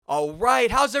All right,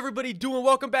 how's everybody doing?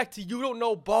 Welcome back to You Don't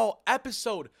Know Ball,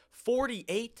 episode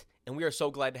 48, and we are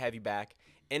so glad to have you back.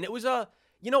 And it was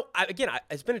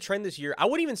it's been a trend this year. I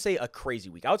wouldn't even say a crazy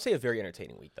week. I would say a very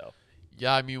entertaining week, though.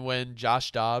 Yeah, I mean, when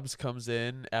Josh Dobbs comes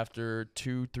in after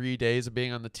 2-3 days of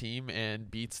being on the team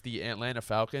and beats the Atlanta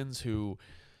Falcons, who,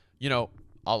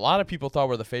 a lot of people thought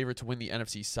were the favorite to win the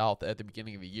NFC South at the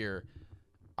beginning of the year,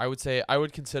 I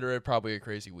would consider it probably a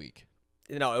crazy week.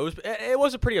 No, it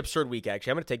was a pretty absurd week,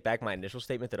 actually. I'm going to take back my initial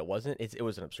statement that it wasn't. It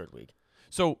was an absurd week.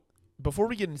 So, before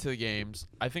we get into the games,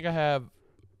 I think I have,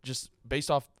 just based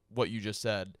off what you just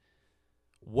said,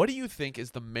 what do you think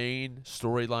is the main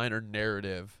storyline or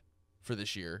narrative for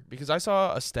this year? Because I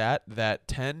saw a stat that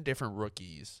 10 different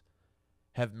rookies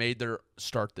have made their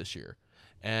start this year,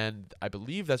 and I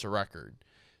believe that's a record.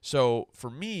 So, for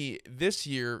me, this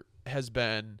year has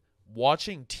been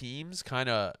watching teams kind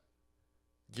of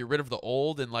get rid of the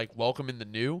old and welcome in the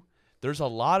new. There's a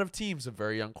lot of teams with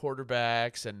very young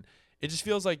quarterbacks, and it just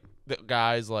feels like the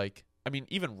guys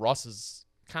even Russ is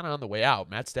kind of on the way out.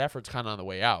 Matt Stafford's kind of on the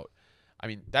way out. I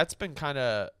mean, that's been kind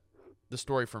of the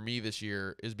story for me this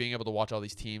year, is being able to watch all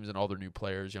these teams and all their new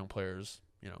players, young players,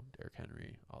 Derrick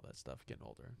Henry, all that stuff, getting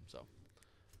older. So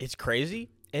it's crazy.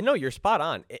 And no, you're spot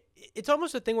on. It's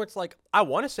almost a thing where it's like, I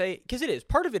want to say, because it is,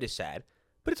 part of it is sad,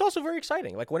 but it's also very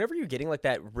exciting. Like, whenever you're getting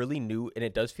that really new, and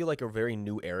it does feel like a very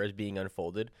new era is being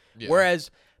unfolded. Yeah.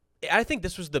 Whereas, I think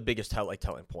this was the biggest telling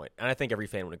point, and I think every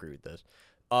fan would agree with this.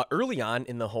 Early on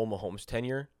in the whole Mahomes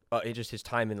tenure, just his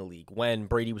time in the league, when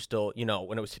Brady was still,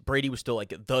 Brady was still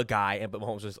the guy, but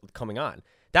Mahomes was coming on.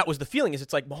 That was the feeling.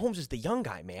 It's like Mahomes is the young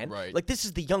guy, man. Right. Like, this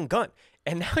is the young gun.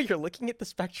 And now you're looking at the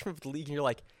spectrum of the league, and you're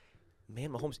like, man,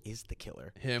 Mahomes is the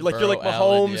killer. You're like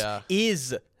Mahomes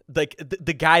is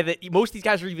the guy that most of these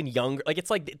guys are even younger. Like, it's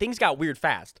like things got weird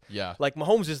fast. Yeah. Like,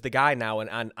 Mahomes is the guy now,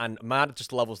 and on not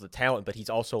just levels of the talent, but he's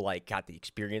also got the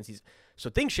experience. So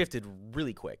things shifted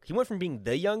really quick. He went from being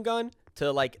the young gun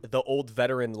to the old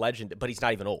veteran legend, but he's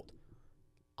not even old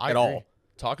at all.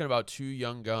 Talking about two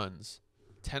young guns,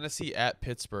 Tennessee at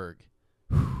Pittsburgh.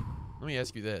 Let me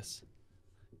ask you this.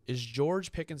 Is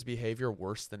George Pickens' behavior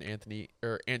worse than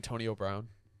Antonio Brown?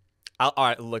 All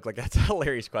right, look, that's a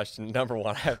hilarious question. Number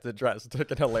one, I have to address.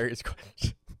 It's a hilarious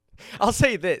question. I'll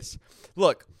say this.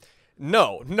 Look,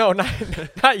 no, not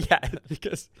yet,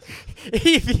 because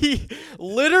he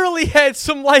literally had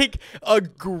some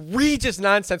egregious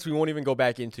nonsense we won't even go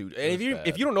back into. And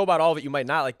if you don't know about all of it, you might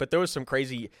not but there was some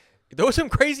crazy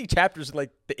chapters in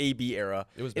the AB era.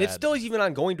 It was bad. And it still is even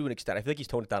ongoing to an extent. I feel like he's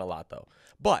toned it down a lot though.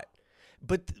 But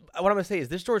what I'm going to say is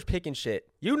this George Pickens shit,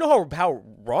 you know how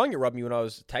wrong you rubbed me when I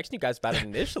was texting you guys about it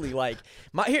initially.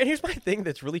 Here's my thing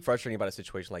that's really frustrating about a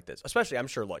situation like this. Especially, I'm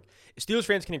sure, Steelers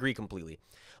fans can agree completely.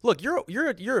 Look,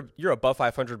 you're above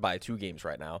 500 by 2 games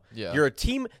right now. Yeah. You're a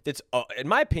team that's, in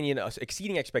my opinion,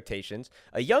 exceeding expectations.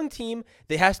 A young team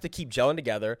that has to keep gelling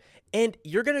together. And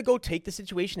you're going to go take the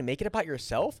situation and make it about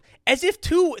yourself? As if,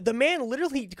 the man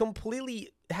literally completely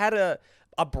had a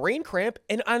brain cramp,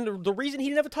 and on the reason he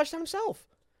didn't have a touchdown himself.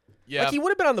 Yeah. He would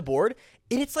have been on the board,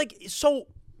 and it's so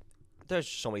there's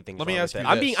so many things. Let me ask you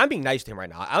this. I'm being nice to him right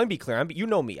now. I'm going to be clear. You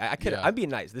know me. I'm being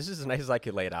nice. This is as nice as I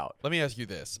could lay it out. Let me ask you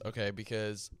this, okay?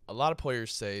 Because a lot of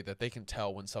players say that they can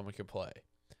tell when someone can play.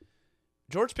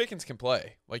 George Pickens can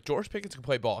play. George Pickens can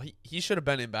play ball. He should have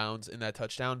been in bounds in that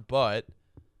touchdown, but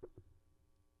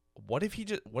what if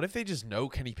they just know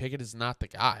Kenny Pickett is not the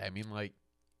guy? I mean,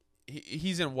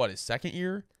 he's in his second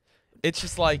year? It's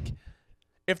just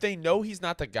if they know he's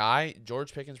not the guy,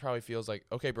 George Pickens probably feels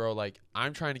okay, bro,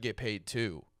 I'm trying to get paid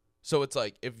too. So it's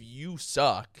if you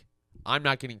suck, I'm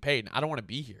not getting paid, and I don't want to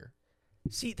be here.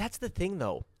 See, that's the thing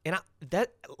though. And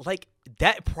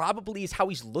that probably is how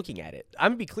he's looking at it. I'm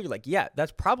going to be clear, yeah,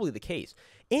 that's probably the case.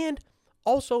 And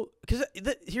also, because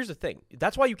here's the thing.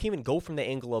 That's why you can't even go from the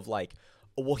angle of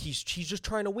he's just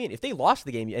trying to win. If they lost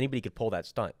the game, anybody could pull that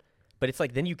stunt. But it's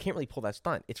then you can't really pull that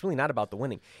stunt. It's really not about the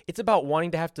winning. It's about wanting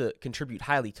to have to contribute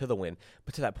highly to the win.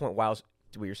 But to that point, what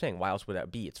you're saying, why else would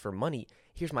that be? It's for money.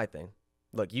 Here's my thing.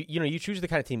 Look, you choose the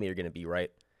kind of teammate you're going to be, right?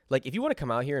 If you want to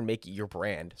come out here and make your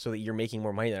brand so that you're making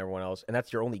more money than everyone else, and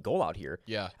that's your only goal out here.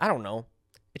 Yeah. I don't know.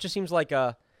 It just seems like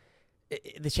the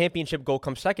championship goal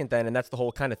comes second then, and that's the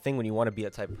whole kind of thing when you want to be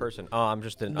that type of person. Oh, I'm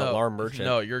just an alarm merchant.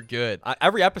 No, you're good.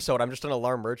 Every episode, I'm just an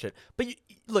alarm merchant. But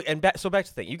look, so back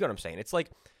to the thing. You get what I'm saying. It's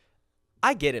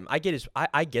I get him. I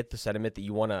get the sentiment that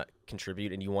you want to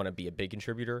contribute and you want to be a big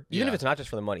contributor. Even if it's not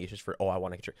just for the money, it's just for, I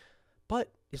want to contribute.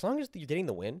 But as long as you're getting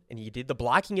the win and you did the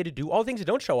blocking you had to do, all the things that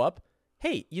don't show up,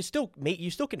 hey, you still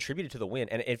contributed to the win.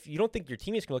 And if you don't think your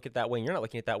teammates can look at it that way and you're not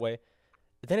looking at it that way,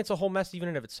 then it's a whole mess even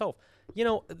in of itself.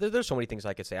 There's so many things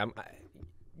I could say.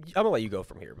 I'm gonna let you go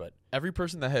from here, but Every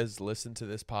person that has listened to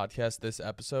this podcast, this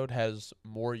episode, has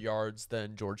more yards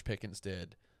than George Pickens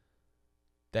did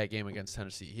that game against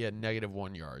Tennessee. He had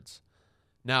 -1 yards.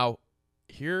 Now,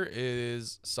 here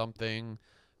is something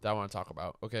that I want to talk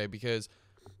about, okay? Because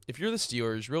if you're the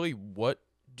Steelers, really, what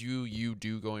do you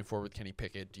do going forward with Kenny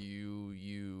Pickett? Do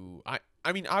you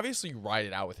I mean, obviously you ride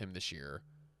it out with him this year,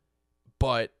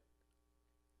 but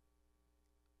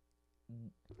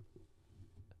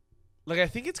like I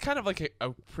think it's kind of like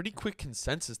a pretty quick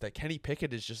consensus that Kenny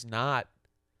Pickett is just not.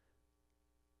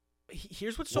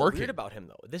 Here's what's so working. weird about him,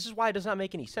 though. This is why it does not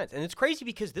make any sense. And it's crazy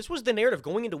because this was the narrative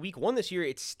going into week 1 this year.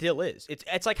 It still is.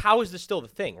 It's like, how is this still the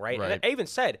thing, right? Right. And I even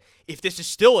said, if this is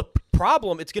still a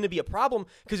problem, it's going to be a problem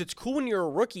because it's cool when you're a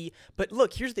rookie. But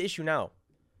look, here's the issue now.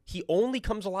 He only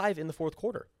comes alive in the fourth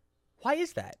quarter. Why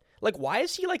is that? Like, why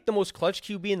is he like the most clutch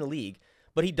QB in the league,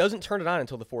 but he doesn't turn it on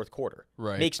until the fourth quarter?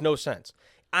 Right. Makes no sense.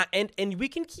 And we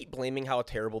can keep blaming how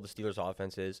terrible the Steelers'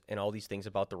 offense is and all these things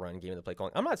about the run game and the play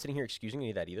calling. I'm not sitting here excusing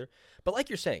any of that either. But like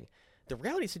you're saying, the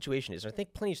reality of the situation is, and I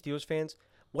think plenty of Steelers fans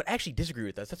would actually disagree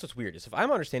with us. That's what's weird. Is if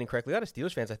I'm understanding correctly, a lot of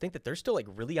Steelers fans, I think that they're still like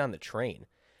really on the train.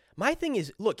 My thing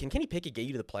is, look, can Kenny Pickett get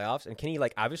you to the playoffs and can he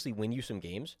like obviously win you some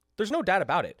games? There's no doubt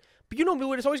about it. But you know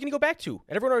what it's always going to go back to,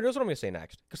 and everyone already knows what I'm going to say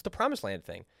next, because the promised land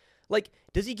thing. Like,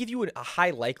 does he give you a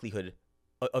high likelihood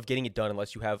of getting it done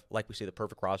unless you have, like we say, the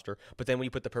perfect roster? But then when you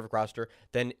put the perfect roster,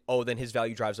 then his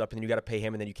value drives up, and then you got to pay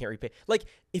him, and then you can't repay. Like,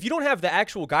 if you don't have the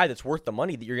actual guy that's worth the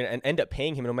money that you're going to end up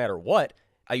paying him no matter what,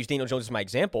 I use Daniel Jones as my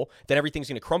example, then everything's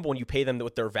going to crumble when you pay them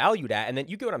what they're valued at, and then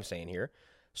you get what I'm saying here.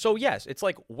 So, yes, it's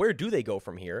like, where do they go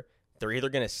from here? They're either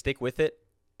going to stick with it,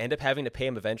 end up having to pay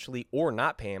him eventually, or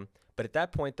not pay him. But at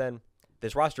that point, then,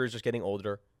 this roster is just getting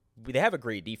older. They have a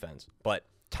great defense, but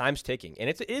time's ticking.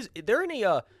 And they're in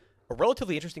a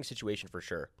relatively interesting situation for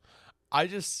sure.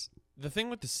 The thing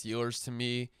with the Steelers to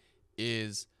me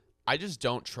is I just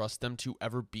don't trust them to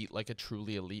ever beat like a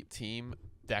truly elite team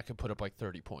that could put up like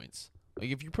 30 points.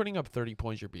 Like if you're putting up 30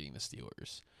 points, you're beating the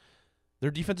Steelers.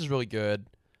 Their defense is really good,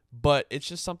 but it's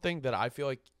just something that I feel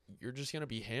like you're just going to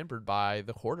be hampered by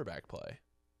the quarterback play.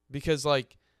 Because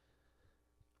like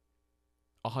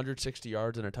 160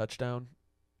 yards and a touchdown,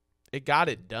 it got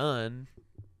it done.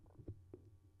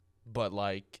 But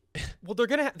like, well, they're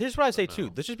gonna. Here's what I say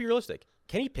too. Let's just be realistic.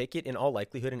 Kenny Pickett, in all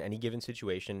likelihood, in any given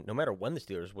situation, no matter when the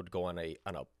Steelers would go on a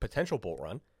potential bowl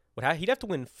run, he'd have to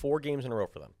win 4 games in a row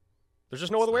for them. There's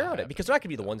just no other way around it because they're not gonna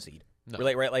be the 1 seed,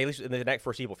 right? Like at least in the next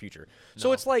foreseeable future.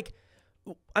 So it's like,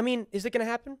 I mean, is it gonna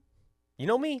happen? You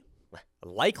know me.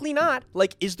 Likely not.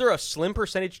 Like, is there a slim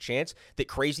percentage chance that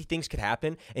crazy things could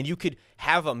happen and you could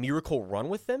have a miracle run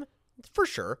with them? For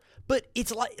sure. But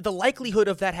it's like the likelihood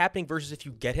of that happening versus if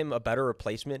you get him a better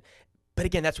replacement. But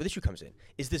again, that's where the issue comes in.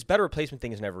 Is this better replacement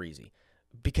thing is never easy.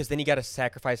 Because then you got to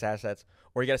sacrifice assets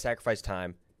or you got to sacrifice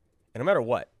time. And no matter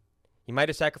what, you might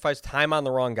have sacrificed time on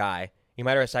the wrong guy. You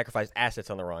might have sacrificed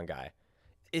assets on the wrong guy.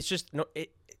 It's just,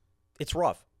 it's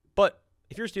rough. But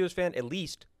if you're a Steelers fan, at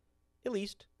least,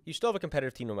 you still have a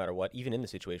competitive team no matter what, even in the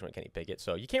situation with Kenny Pickett.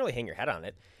 So you can't really hang your head on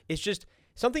it. It's just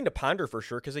something to ponder for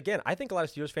sure. Because again, I think a lot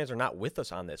of Steelers fans are not with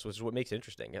us on this, which is what makes it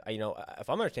interesting. You know, if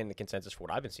I'm understanding the consensus for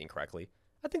what I've been seeing correctly,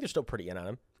 I think they're still pretty in on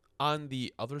him. On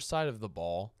the other side of the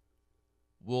ball,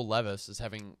 Will Levis is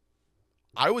having,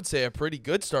 I would say, a pretty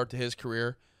good start to his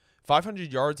career.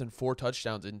 500 yards and 4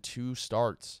 touchdowns in 2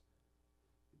 starts.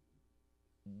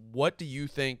 What do you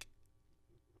think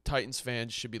Titans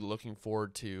fans should be looking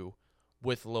forward to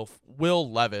with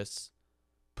Will Levis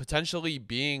potentially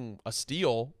being a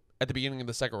steal at the beginning of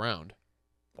the second round?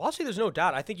 Well, I'll say there's no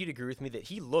doubt. I think you'd agree with me that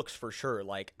he looks for sure.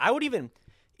 Like,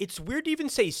 it's weird to even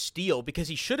say steal because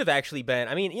he should have actually been.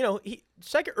 I mean, you know,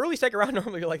 early second round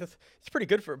normally you're like, it's pretty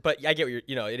good for, but I get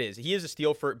what it is. He is a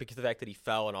steal for because of the fact that he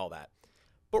fell and all that.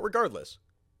 But regardless,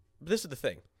 this is the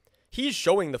thing. He's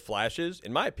showing the flashes,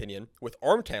 in my opinion, with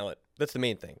arm talent. That's the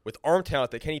main thing. With arm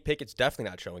talent that Kenny Pickett's definitely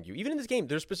not showing you. Even in this game,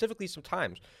 there's specifically some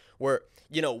times where,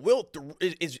 you know, Will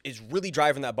is really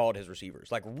driving that ball at his receivers.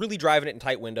 Like, really driving it in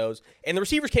tight windows. And the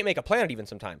receivers can't make a play on it even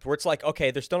sometimes. Where it's like,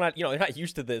 okay, they're still not, you know, they're not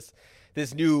used to this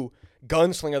new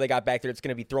gunslinger they got back there that's going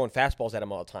to be throwing fastballs at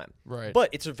him all the time. Right. But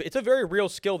it's a very real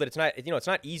skill that it's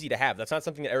not easy to have. That's not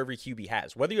something that every QB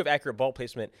has. Whether you have accurate ball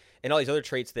placement and all these other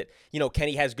traits that, you know,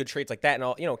 Kenny has good traits like that and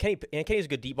all, you know, Kenny has a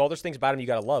good deep ball. There's things about him you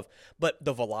got to love. But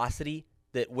the velocity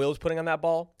that Will's putting on that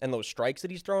ball and those strikes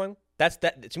that he's throwing,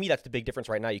 to me, that's the big difference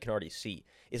right now. You can already see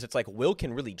is it's like Will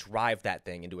can really drive that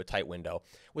thing into a tight window.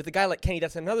 With a guy like Kenny,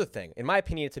 that's another thing. In my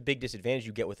opinion, it's a big disadvantage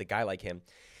you get with a guy like him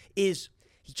is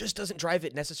he just doesn't drive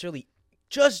it necessarily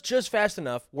just fast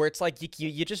enough where it's like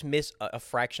you just miss a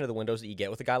fraction of the windows that you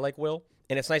get with a guy like Will,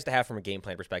 and it's nice to have from a game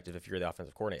plan perspective if you're the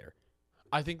offensive coordinator.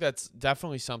 I think that's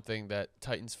definitely something that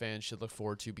Titans fans should look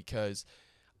forward to because,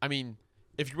 I mean,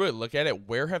 if you really look at it,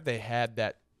 where have they had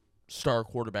that star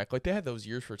quarterback? Like, they had those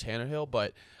years for Tannehill,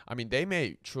 but, I mean, they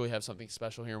may truly have something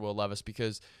special here in Will Levis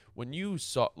because when you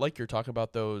saw, like you're talking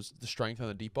about the strength on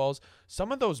the deep balls,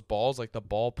 some of those balls, like the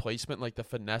ball placement, like the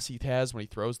finesse he has when he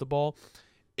throws the ball,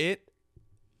 it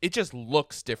just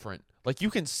looks different. Like, you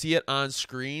can see it on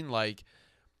screen, like,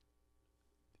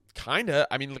 kind of.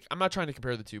 I mean, like, I'm not trying to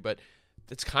compare the two, but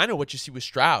that's kind of what you see with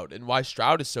Stroud and why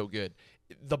Stroud is so good.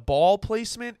 The ball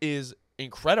placement is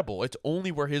incredible. It's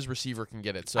only where his receiver can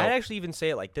get it. So I'd actually even say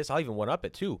it like this. I'll even one up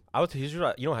it too. Here's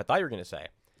what I thought you were going to say.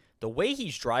 The way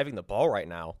he's driving the ball right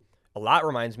now, a lot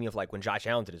reminds me of like when Josh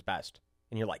Allen did his best.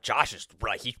 And you're like, Josh is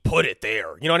right. He put it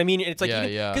there. You know what I mean? And it's like,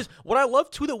 yeah. Because what I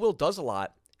love too that Will does a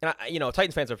lot, and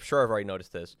Titans fans, I'm sure have already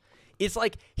noticed this. It's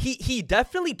like he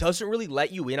definitely doesn't really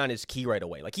let you in on his key right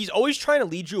away. Like, he's always trying to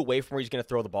lead you away from where he's going to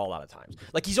throw the ball a lot of times.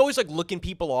 Like, he's always like looking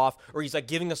people off, or he's like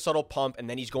giving a subtle pump and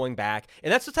then he's going back.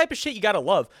 And that's the type of shit you got to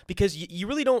love because you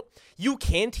really don't. You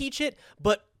can teach it,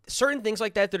 but certain things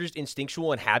like that are just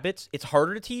instinctual and habits. It's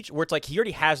harder to teach. Where it's like he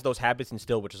already has those habits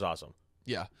instilled, which is awesome.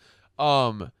 Yeah.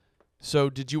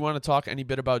 So did you want to talk any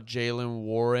bit about Jaylen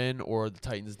Warren or the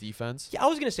Titans defense? Yeah, I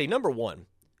was going to say number one.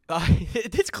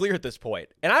 It's clear at this point.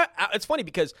 And it's funny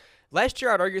because last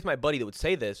year I'd argue with my buddy that would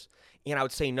say this, and I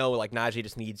would say no, like Najee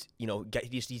just needs,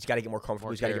 he's got to get more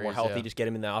comfortable. He's got to get more healthy. Yeah. Just get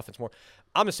him in the offense more.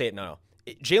 I'm going to say it, no.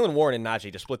 Jaylen Warren and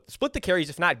Najee just split the carries.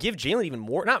 If not, give Jaylen even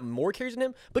more, not more carries than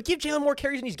him, but give Jaylen more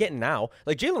carries than he's getting now.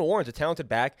 Like, Jaylen Warren's a talented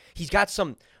back. He's got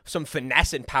some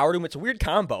finesse and power to him. It's a weird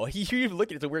combo. You look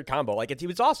at it, it's a weird combo. Like,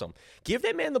 it's awesome. Give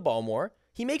that man the ball more.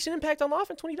 He makes an impact on the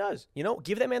offense when he does.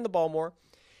 Give that man the ball more.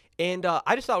 And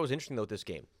I just thought it was interesting, though, with this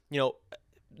game. No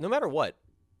matter what,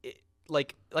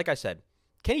 like I said,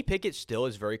 Kenny Pickett still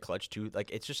is very clutch, too.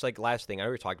 Like, it's just like last thing. I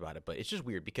already talked about it, but it's just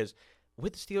weird because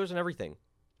with the Steelers and everything,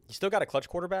 you still got a clutch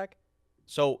quarterback.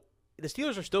 So the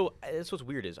Steelers are still – that's what's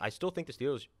weird is I still think the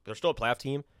Steelers – they're still a playoff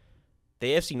team.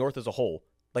 The AFC North as a whole,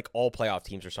 like all playoff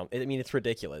teams or something. I mean, it's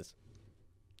ridiculous.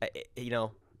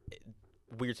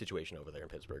 Weird situation over there in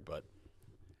Pittsburgh, but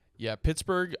 – Yeah,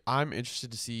 Pittsburgh, I'm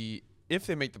interested to see if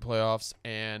they make the playoffs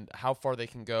and how far they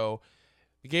can go.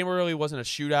 The game really wasn't a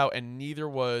shootout, and neither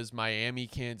was Miami,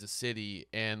 Kansas City.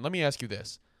 And let me ask you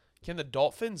this. Can the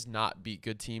Dolphins not beat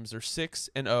good teams? They're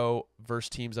 6-0 versus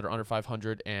teams that are under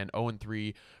 500 and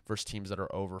 0-3 versus teams that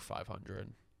are over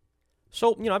 500.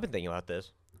 So, I've been thinking about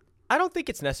this. I don't think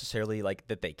it's necessarily like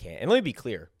that they can't. And let me be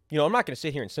clear. I'm not going to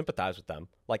sit here and sympathize with them.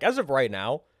 Like, as of right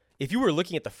now, if you were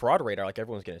looking at the fraud radar, like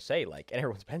everyone's going to say, like, and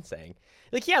everyone's been saying,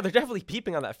 like, yeah, they're definitely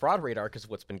peeping on that fraud radar because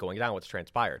of what's been going down, what's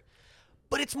transpired.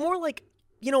 But it's more like,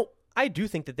 I do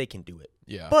think that they can do it.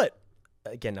 Yeah. But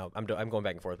again, no, I'm going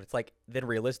back and forth. But it's like, then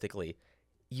realistically,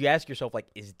 you ask yourself, like,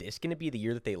 is this going to be the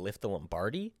year that they lift the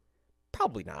Lombardi?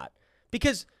 Probably not.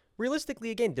 Because realistically,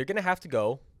 again, they're going to have to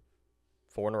go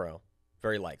 4 in a row,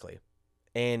 very likely.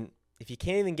 And if you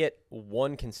can't even get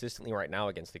one consistently right now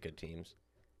against the good teams,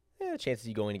 the chances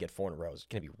you going to get 4 in a row is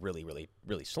going to be really, really,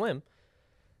 really slim.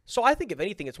 So I think, if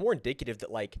anything, it's more indicative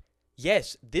that, like,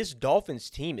 yes, this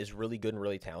Dolphins team is really good and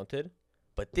really talented,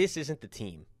 but this isn't the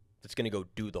team that's going to go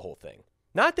do the whole thing.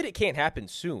 Not that it can't happen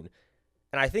soon,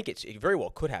 and I think it very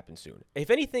well could happen soon. If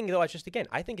anything, though, I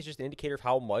think it's just an indicator of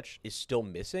how much is still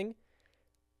missing,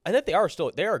 and that they are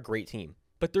a great team,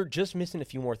 but they're just missing a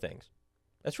few more things.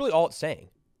 That's really all it's saying.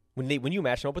 When you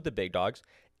match them up with the big dogs,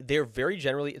 they're very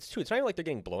generally, it's not even like they're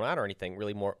getting blown out or anything,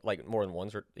 really more than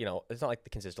ones, or it's not like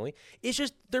consistently. It's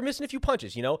just they're missing a few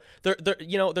punches.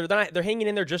 They're hanging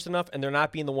in there just enough, and they're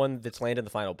not being the one that's landing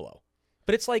the final blow.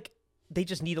 But it's like they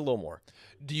just need a little more.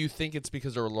 Do you think it's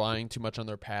because they're relying too much on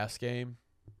their pass game?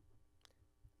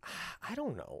 I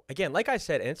don't know. Again, like I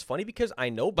said, and it's funny because I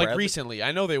know Bradley, like recently,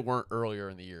 I know they weren't earlier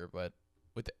in the year, but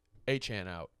with Achane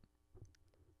out.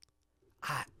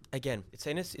 Again, it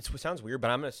sounds weird,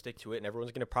 but I'm going to stick to it, and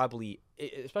everyone's going to probably,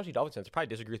 especially Dolphins fans, probably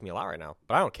disagree with me a lot right now.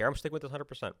 But I don't care. I'm sticking with this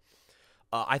 100%.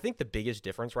 I think the biggest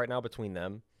difference right now between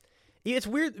them, it's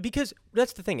weird because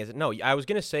that's the thing. I was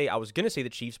going to say the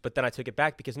Chiefs, but then I took it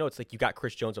back because no, it's like you got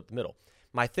Chris Jones up the middle.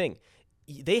 My thing,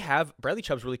 they have Bradley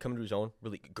Chubb's really coming to his own,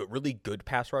 really good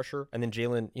pass rusher, and then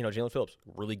Jalen Phillips,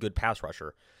 really good pass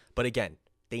rusher. But again,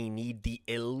 they need the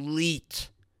elite.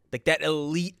 Like that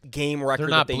elite game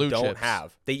record that they don't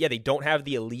have. They don't have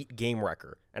the elite game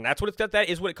record. And that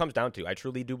is what it comes down to. I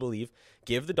truly do believe.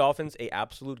 Give the Dolphins a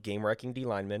absolute game-wrecking D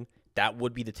lineman. That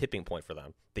would be the tipping point for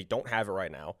them. They don't have it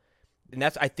right now. And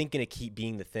that's, I think, going to keep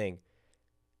being the thing.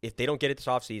 if they don't get it this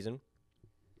offseason,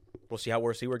 we'll see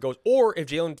where it goes. Or if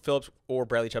Jalen Phillips or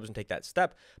Bradley Chubb doesn't take that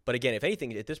step. But again, if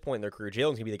anything, at this point in their career,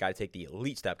 Jalen's going to be the guy to take the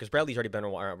elite step because Bradley's already been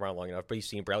around long enough. But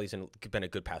Bradley's been a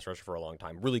good pass rusher for a long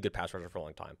time, really good pass rusher for a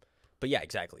long time. But yeah,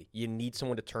 exactly. You need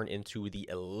someone to turn into the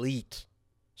elite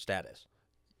status.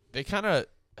 They kind of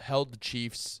held the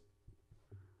Chiefs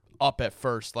up at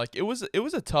first. Like it was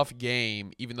a tough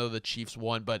game, even though the Chiefs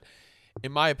won. But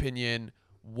in my opinion,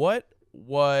 what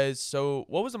was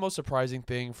the most surprising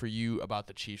thing for you about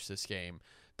the Chiefs this game?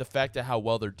 The fact that how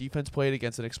well their defense played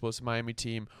against an explosive Miami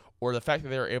team, or the fact that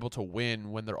they were able to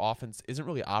win when their offense isn't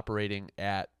really operating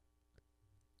at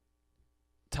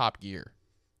top gear?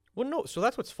 Well, no. So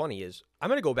that's what's funny is I'm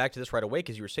going to go back to this right away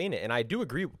because you were saying it, and I do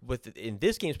agree with it in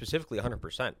this game specifically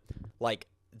 100%. Like,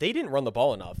 they didn't run the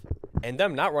ball enough, and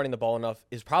them not running the ball enough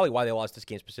is probably why they lost this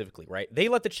game specifically, right? They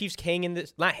let the Chiefs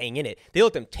not hang in it. They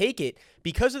let them take it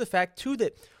because of the fact, too,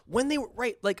 that when they were,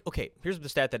 right, like, okay, here's the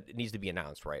stat that needs to be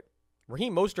announced, right?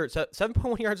 Raheem Mostert,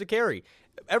 7.1 yards a carry.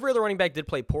 Every other running back did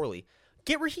play poorly.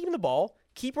 Get Raheem the ball.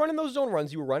 Keep running those zone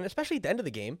runs you were running, especially at the end of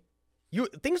the game.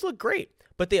 Things look great,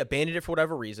 but they abandoned it for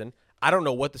whatever reason. I don't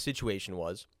know what the situation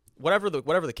was. Whatever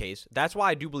the case, that's why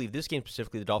I do believe this game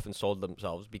specifically the Dolphins sold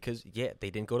themselves because, yeah, they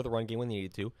didn't go to the run game when they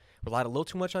needed to. Relied a little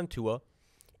too much on Tua.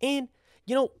 And,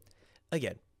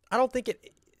 again, I don't think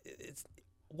it's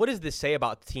what does this say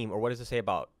about the team or what does this say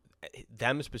about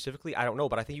them specifically? I don't know,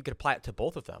 but I think you could apply it to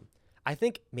both of them. I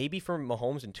think maybe for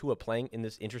Mahomes and Tua playing in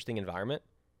this interesting environment,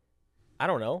 I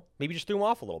don't know, maybe just threw them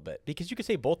off a little bit because you could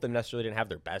say both of them necessarily didn't have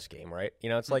their best game, right?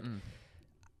 It's like,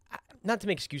 not to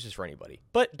make excuses for anybody,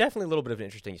 but definitely a little bit of an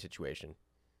interesting situation.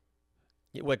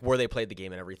 Like where they played the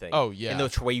game and everything. Oh, yeah. And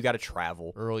the way you got to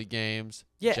travel. Early games,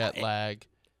 yeah, jet lag.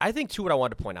 I think, too, what I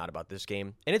wanted to point out about this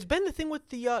game, and it's been the thing with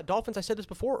the Dolphins, I said this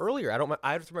before earlier.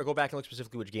 I have to go back and look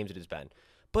specifically which games it has been.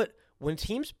 But when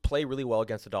teams play really well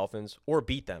against the Dolphins or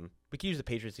beat them, we could use the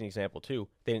Patriots as an example, too.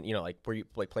 They didn't, like where you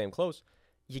play them close.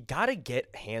 You got to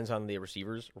get hands on the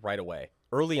receivers right away.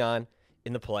 Early on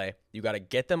in the play, you got to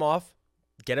get them off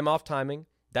timing.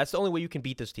 That's the only way you can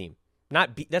beat this team. I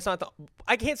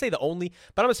can't say the only,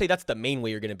 but I'm going to say that's the main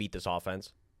way you're going to beat this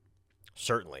offense.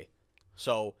 Certainly.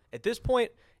 So, at this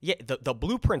point, yeah, the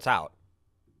blueprint's out.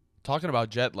 Talking about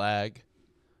jet lag,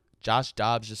 Josh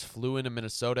Dobbs just flew into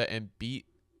Minnesota and beat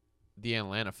the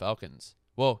Atlanta Falcons.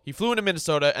 Well, he flew into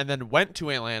Minnesota and then went to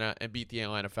Atlanta and beat the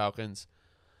Atlanta Falcons.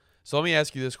 So let me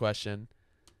ask you this question,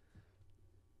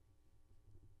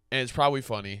 and it's probably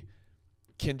funny.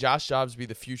 Can Josh Dobbs be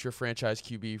the future franchise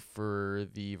QB for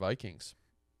the Vikings?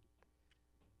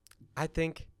 I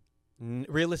think,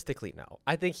 realistically, no.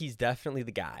 I think he's definitely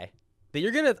the guy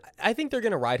I think they're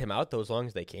gonna ride him out though as long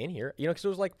as they can here. Because it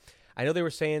was like, I know they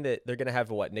were saying that they're gonna have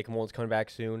Nick Mullins coming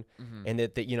back soon, and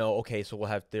that okay, so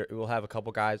we'll have a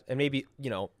couple guys, and maybe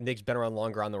Nick's been around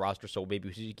longer on the roster, so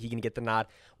maybe he can get the nod.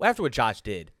 Well, after what Josh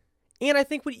did. And I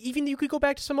think even you could go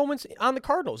back to some moments on the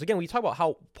Cardinals. Again, we talk about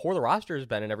how poor the roster has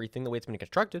been and everything, the way it's been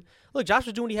constructed. Look, Josh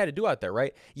was doing what he had to do out there,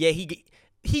 right? Yeah, he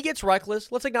gets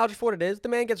reckless. Let's acknowledge it for what it is. The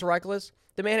man gets reckless.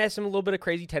 The man has some a little bit of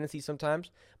crazy tendencies sometimes.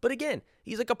 But again,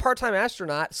 he's like a part-time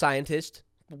astronaut, scientist,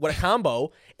 what a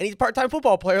combo, and he's a part-time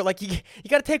football player. Like, you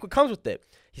got to take what comes with it.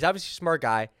 He's obviously a smart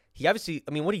guy. He obviously,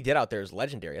 what he did out there is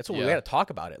legendary. That's what we got to talk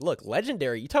about it. Look,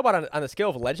 legendary. You talk about on the scale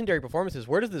of legendary performances,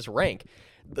 where does this rank?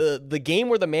 The game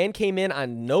where the man came in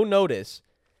on no notice,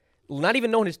 not even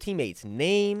knowing his teammates'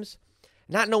 names,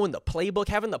 not knowing the playbook,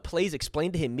 having the plays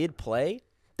explained to him mid-play,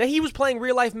 that he was playing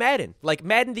real-life Madden. Like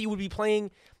Madden that you would be playing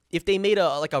if they made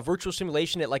a virtual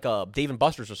simulation at like a Dave &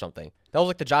 Buster's or something. That was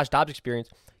like the Josh Dobbs experience.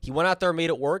 He went out there and made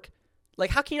it work. Like,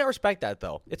 how can you not respect that,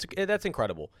 though? That's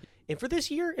incredible. And for this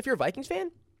year, if you're a Vikings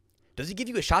fan, does he give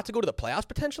you a shot to go to the playoffs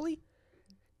potentially?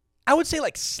 I would say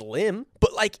like slim,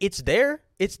 but like it's there.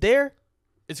 It's there.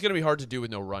 It's gonna be hard to do with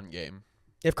no run game.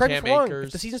 If correct me if I'm wrong,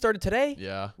 if the season started today,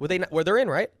 they're in,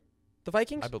 right? The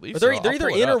Vikings? I believe they're so. They're either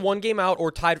in or one game out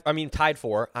or tied. Tied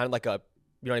for on like a,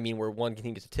 where one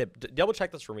team gets a tip. Double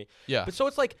check this for me. Yeah. But so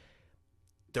it's like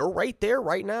they're right there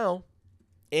right now,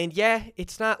 and yeah,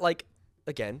 it's not like,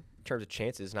 again, in terms of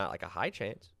chances, not like a high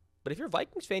chance. But if you're a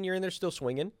Vikings fan, you're in there still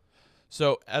swinging.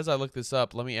 So as I look this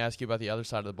up, let me ask you about the other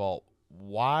side of the ball.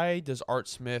 Why does Art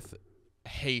Smith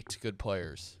hate good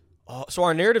players? Oh, so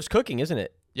our narrative's cooking, isn't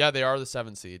it? Yeah, they are the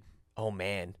 7th seed. Oh,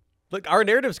 man. Look, our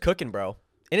narrative's cooking, bro.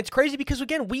 And it's crazy because,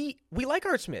 again, we like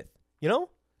Art Smith,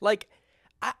 Like,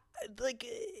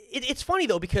 it's funny,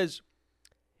 though, because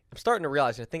I'm starting to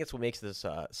realize, and I think it's what makes this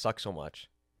suck so much,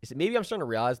 is that maybe I'm starting to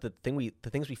realize the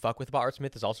things we fuck with about Art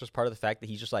Smith is also just part of the fact that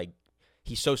he's just like,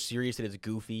 he's so serious that it's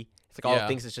goofy. It's like all the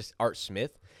things it's just Art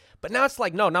Smith. But now it's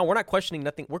like, no, we're not questioning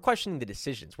nothing. We're questioning the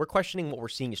decisions. We're questioning what we're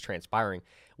seeing is transpiring.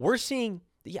 We're seeing,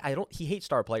 he hates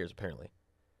star players, apparently.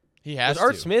 He has Was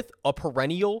Art Smith a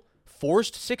perennial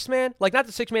forced six man? Like, not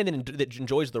the six man that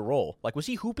enjoys the role. Like, was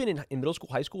he hooping in middle school,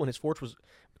 high school, and his coach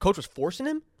was forcing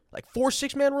him? Like, forced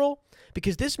six man role?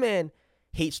 Because this man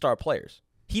hates star players.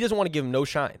 He doesn't want to give him no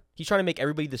shine. He's trying to make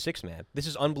everybody the six man. This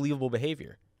is unbelievable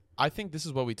behavior. I think this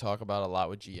is what we talk about a lot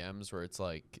with GMs, where it's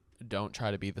like, don't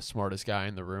try to be the smartest guy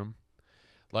in the room.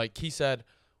 Like he said,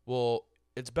 well,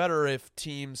 it's better if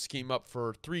teams scheme up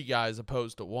for 3 guys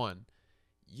opposed to 1.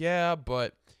 Yeah,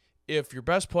 but if your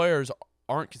best players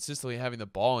aren't consistently having the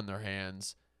ball in their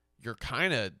hands, you're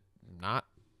kind of not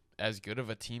as good of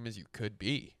a team as you could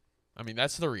be. I mean,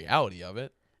 that's the reality of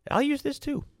it. I'll use this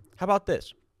too. How about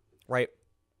this? Right?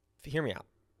 Hear me out.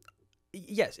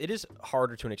 Yes, it is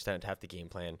harder to an extent to have the game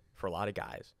plan for a lot of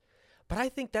guys. But I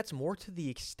think that's more to the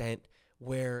extent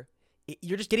where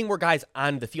you're just getting more guys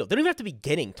on the field. They don't even have to be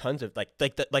getting tons of, like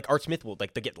Art Smith will,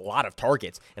 like, they get a lot of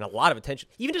targets and a lot of attention.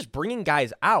 Even just bringing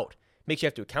guys out makes you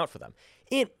have to account for them.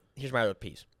 And here's my other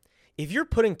piece. If you're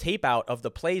putting tape out of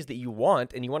the plays that you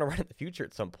want and you want to run in the future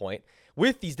at some point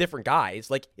with these different guys,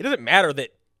 like, it doesn't matter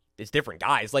that it's different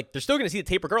guys. Like, they're still going to see the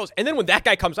tape regardless. And then when that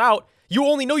guy comes out, you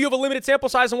only know you have a limited sample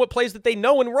size on what plays that they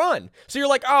know and run. So you're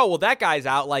like, oh, well, that guy's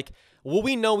out. Like, well,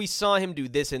 we know we saw him do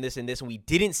this and this and this, and we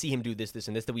didn't see him do this, this,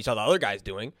 and this that we saw the other guys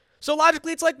doing. So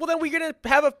logically, it's like, well, then we're going to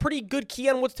have a pretty good key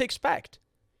on what to expect.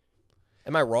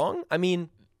 Am I wrong? I mean,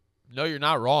 no, you're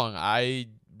not wrong. I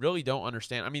really don't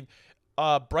understand. I mean,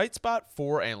 bright spot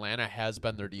for Atlanta has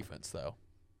been their defense, though,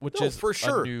 which is for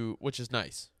sure, which is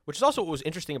nice. Which is also what was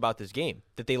interesting about this game,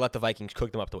 that they let the Vikings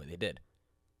cook them up the way they did.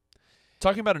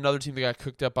 Talking about another team that got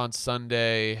cooked up on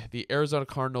Sunday, the Arizona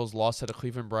Cardinals lost to the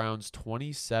Cleveland Browns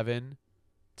 27-0.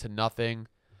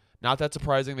 Not that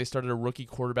surprising. They started a rookie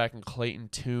quarterback in Clayton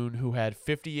Tune, who had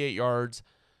 58 yards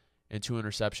and 2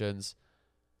 interceptions.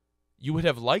 You would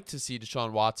have liked to see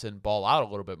Deshaun Watson ball out a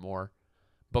little bit more.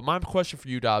 But my question for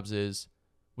you, Dobbs, is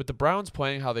with the Browns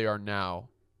playing how they are now,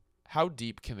 how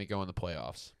deep can they go in the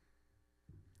playoffs?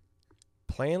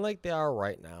 Playing like they are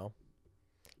right now,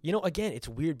 you know, again, it's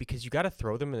weird because you got to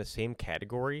throw them in the same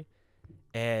category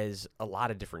as a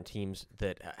lot of different teams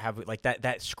that have like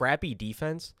that scrappy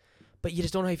defense, but you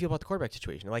just don't know how you feel about the quarterback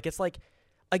situation. Like, it's like,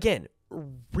 again,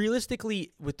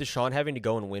 realistically, with Deshaun having to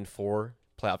go and win 4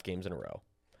 playoff games in a row,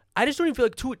 I just don't even feel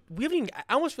like we haven't even.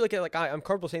 I almost feel like I'm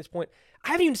comfortable saying this point. I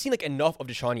haven't even seen like enough of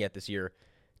Deshaun yet this year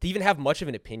to even have much of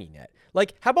an opinion yet.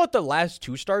 Like, how about the last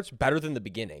 2 starts better than the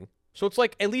beginning? So it's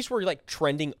like, at least we're like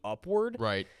trending upward.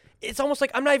 Right. It's almost like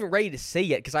I'm not even ready to say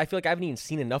yet because I feel like I haven't even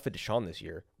seen enough of Deshaun this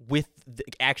year with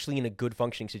actually in a good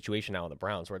functioning situation now in the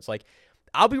Browns, where it's like,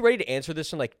 I'll be ready to answer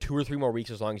this in like 2 or 3 more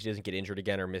weeks as long as he doesn't get injured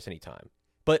again or miss any time.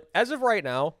 But as of right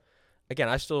now, again,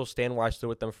 I still stand where I stood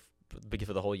with them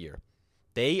for the whole year.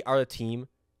 They are a team.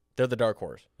 They're the dark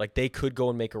horse. Like, they could go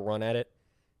and make a run at it.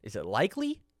 Is it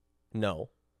likely? No.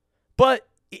 But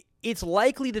it's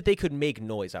likely that they could make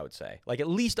noise, I would say. Like, at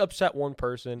least upset one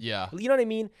person. Yeah. You know what I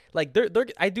mean? Like,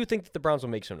 I do think that the Browns will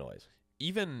make some noise.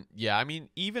 Even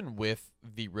with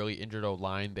the really injured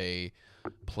O-line, they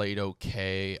played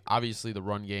okay. Obviously, the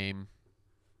run game,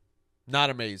 not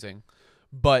amazing.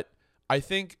 But I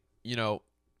think,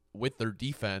 with their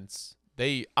defense,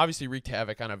 they obviously wreaked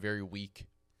havoc on a very weak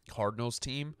Cardinals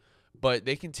team, but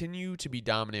they continue to be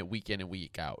dominant week in and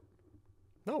week out.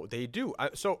 No, they do. All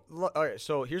right,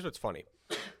 so here's what's funny.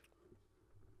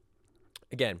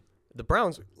 Again, the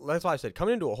Browns, that's why I said,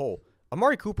 coming into a hole.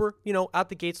 Amari Cooper, out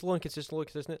the gates, a little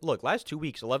inconsistent. Look, last 2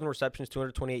 weeks, 11 receptions,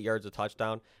 228 yards, a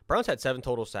touchdown. Browns had 7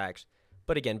 total sacks.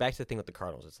 But again, back to the thing with the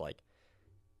Cardinals. It's like,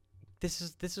 this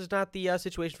is not the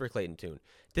situation for Clayton Tune.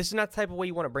 This is not the type of way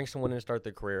you want to bring someone in and start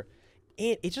their career.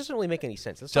 And it just doesn't really make any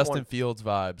sense. Justin Fields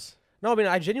vibes. No, I mean,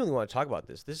 I genuinely want to talk about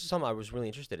this. This is something I was really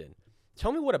interested in.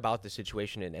 Tell me what about this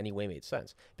situation in any way made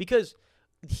sense. Because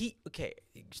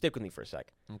stick with me for a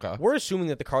sec. Okay. We're assuming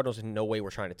that the Cardinals in no way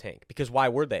were trying to tank. Because why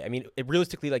would they? I mean,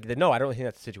 realistically, no, I don't think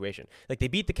that's the situation. Like, they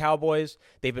beat the Cowboys.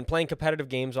 They've been playing competitive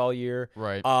games all year.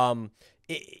 Right.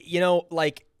 You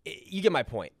get my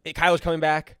point. Kyler's coming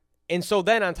back. And so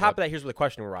then on top of that, here's where the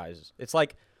question arises. It's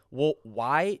like, well,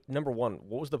 why, number one,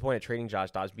 what was the point of trading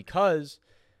Josh Dobbs? Because,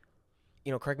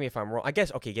 correct me if I'm wrong. I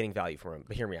guess, getting value from him,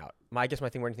 but hear me out. I guess my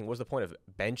thing what was the point of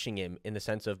benching him in the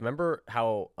sense of, remember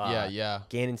how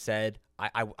Gannon said,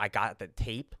 I got the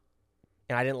tape,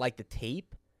 and I didn't like the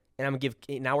tape, and I'm going to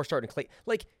give, now we're starting to play.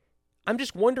 Like, I'm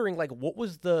just wondering, what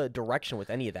was the direction with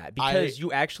any of that? Because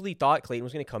you actually thought Clayton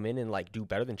was going to come in and, do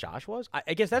better than Josh was?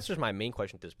 I guess that's just my main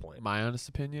question at this point. My honest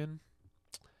opinion,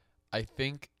 I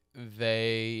think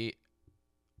they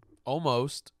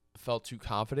almost felt too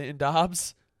confident in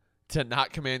Dobbs to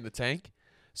not command the tank.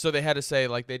 So they had to say,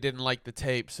 like, they didn't like the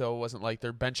tape, so it wasn't like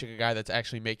they're benching a guy that's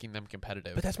actually making them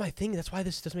competitive. But that's my thing. That's why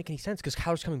this doesn't make any sense, because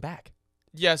Kyler's coming back.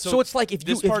 Yeah, So it's like if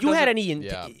you had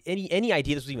any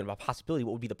idea this was even a possibility,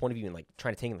 what would be the point of even like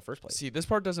trying to tank in the first place? See, this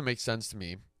part doesn't make sense to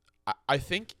me. I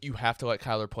think you have to let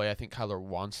Kyler play. I think Kyler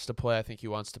wants to play. I think he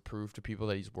wants to prove to people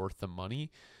that he's worth the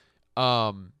money.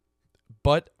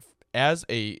 But as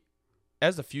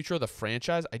the future of the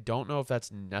franchise, I don't know if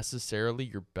that's necessarily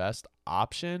your best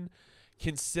option,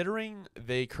 considering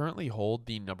they currently hold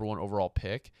the number 1 overall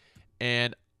pick.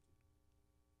 And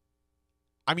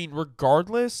I mean,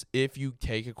 regardless if you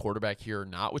take a quarterback here or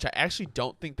not, which I actually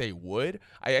don't think they would,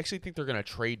 I actually think they're going to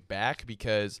trade back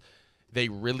because they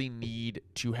really need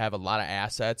to have a lot of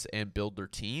assets and build their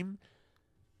team.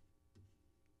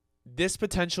 This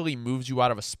potentially moves you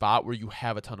out of a spot where you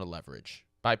have a ton of leverage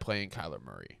by playing Kyler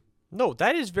Murray. No,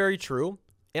 that is very true.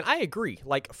 And I agree.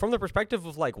 Like, from the perspective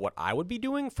of like what I would be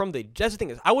doing that's the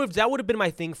thing is that would have been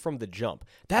my thing from the jump.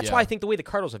 That's why I think the way the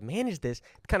Cardinals have managed this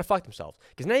kind of fucked themselves.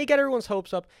 Because now you got everyone's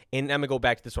hopes up, and I'm gonna go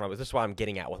back to this one. This is what I'm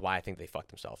getting at with why I think they fucked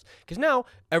themselves. Because now,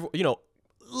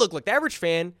 look, the average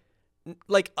fan.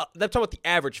 Like, I'm talking about the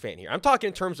average fan here. I'm talking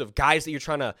in terms of guys that you're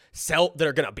trying to sell that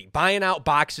are going to be buying out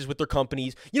boxes with their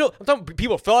companies. I'm talking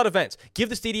people fill out events, give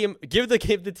the stadium, give the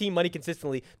team money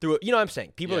consistently through it. You know what I'm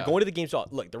saying? People are going to the games. So,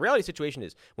 look, the reality situation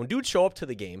is when dudes show up to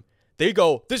the game, they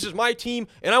go, this is my team,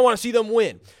 and I want to see them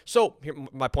win. So, here,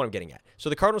 my point I'm getting at. So,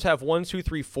 the Cardinals have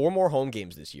 4 more home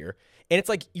games this year. And it's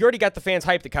like, you already got the fans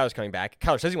hyped that Kyler's coming back.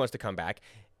 Kyler says he wants to come back.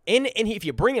 And if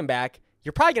you bring him back,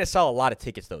 you're probably going to sell a lot of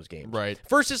tickets those games. Right.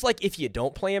 Versus, like, if you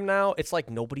don't play him now, it's like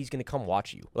nobody's going to come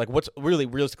watch you. Like, what's really,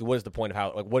 realistically, what is the point of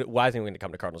how, like, why is anyone going to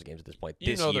come to Cardinals games at this point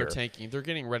this year? They're tanking. They're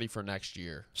getting ready for next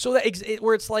year. So,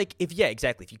 where it's like,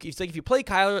 exactly. If you play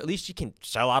Kyler, at least you can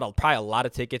sell out probably a lot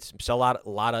of tickets, sell out a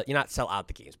lot of, not sell out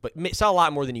the games, but sell a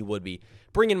lot more than you would be.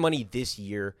 Bring in money this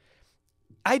year.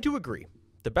 I do agree.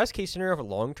 The best case scenario for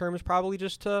long term is probably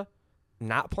just to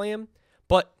not play him.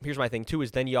 But here's my thing, too,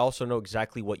 is then you also know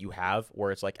exactly what you have,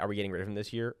 where it's like, are we getting rid of him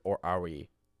this year, or are we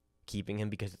keeping him?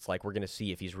 Because it's like, we're going to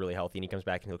see if he's really healthy and he comes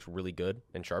back and he looks really good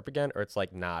and sharp again, or it's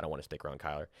like, nah, I don't want to stick around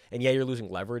Kyler. And yeah, you're losing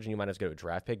leverage and you might as well go to a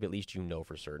draft pick, but at least you know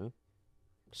for certain.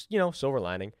 Silver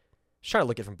lining. Just trying to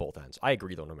look at it from both ends. I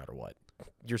agree, though, no matter what.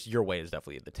 Your way is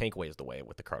definitely, the tank way is the way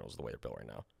with the Cardinals, the way they're built right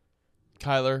now.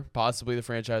 Kyler, possibly the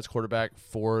franchise quarterback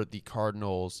for the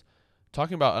Cardinals.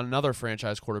 Talking about another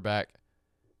franchise quarterback,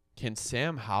 can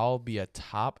Sam Howell be a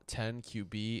top 10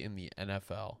 QB in the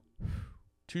NFL?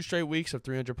 2 straight weeks of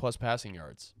 300-plus passing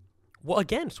yards. Well,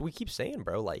 again, so we keep saying,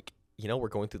 bro, like, we're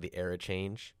going through the era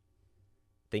change.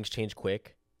 Things change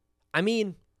quick. I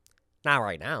mean, not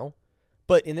right now,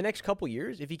 but in the next couple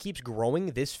years, if he keeps growing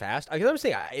this fast, I'm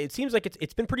saying it seems like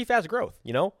it's been pretty fast growth,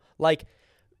 Like,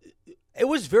 it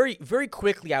was very, very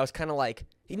quickly, I was kind of like,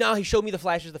 he showed me the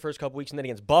flashes the first couple weeks, and then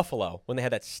against Buffalo, when they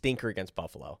had that stinker against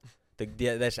Buffalo.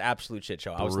 That's absolute shit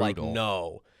show. I was like,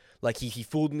 no. Like, he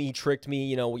fooled me, he tricked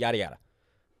me, yada, yada.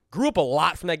 Grew up a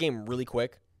lot from that game really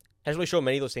quick. Hasn't really shown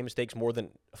many of those same mistakes more than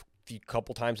a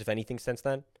couple times, if anything, since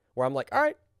then. Where I'm like, all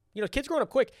right, kid's growing up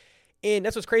quick. And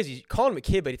that's what's crazy. You call him a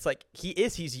kid, but it's like,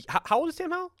 how old is Sam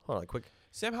Howell? Hold on, quick.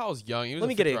 Sam Howell's young. He was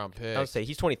a fifth-round pick. I would say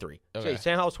he's 23. Okay. So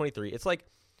Sam Howell's 23. It's like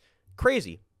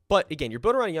crazy. But again, you're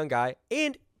building around a young guy.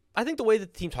 And I think the way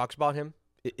that the team talks about him,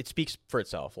 it speaks for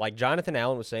itself. Like Jonathan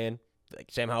Allen was saying, like,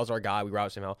 Sam Howell's our guy. We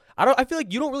route Sam Howell. I feel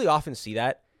like you don't really often see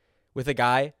that with a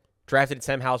guy drafted at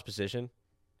Sam Howell's position,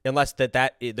 unless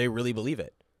they really believe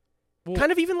it. Well,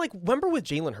 kind of even like, remember with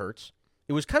Jalen Hurts?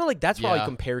 It was kind of like that's how I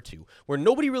compare to, where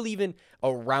nobody really even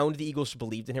around the Eagles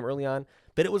believed in him early on.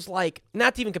 But it was like,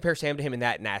 not to even compare Sam to him in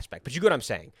that aspect, but you get what I'm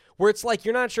saying. Where it's like,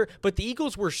 you're not sure, but the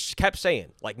Eagles kept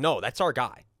saying, like, no, that's our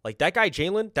guy. Like, that guy,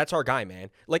 Jalen, that's our guy, man.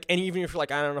 Like, and even if you're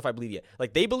like, I don't know if I believe it.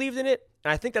 Like, they believed in it,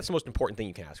 and I think that's the most important thing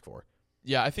you can ask for.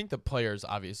 Yeah, I think the players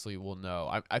obviously will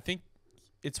know. I think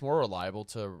it's more reliable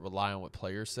to rely on what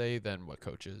players say than what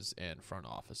coaches and front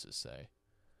offices say.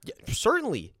 Yeah,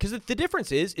 certainly, because the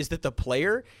difference is that the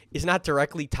player is not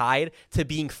directly tied to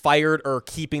being fired or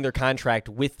keeping their contract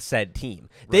with said team.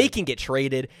 Right. They can get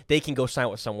traded. They can go sign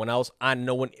with someone else on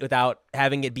no one without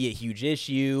having it be a huge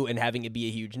issue and having it be a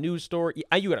huge news story. You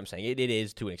get what I'm saying? It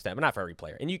is to an extent, but not for every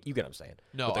player. And you get what I'm saying?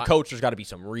 No, but the coach, there's got to be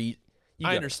some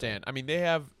I understand. I mean, they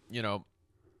have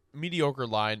mediocre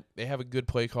line. They have a good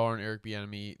play caller in Eric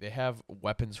Bieniemy. They have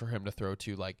weapons for him to throw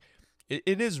to. Like,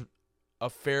 it is a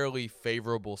fairly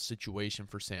favorable situation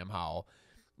for Sam Howell,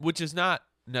 which is not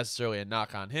necessarily a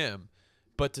knock on him,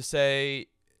 but to say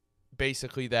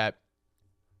basically that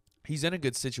he's in a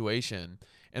good situation.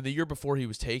 And the year before he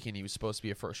was taken, he was supposed to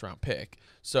be a first-round pick.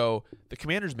 So the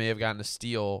Commanders may have gotten a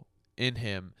steal in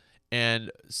him.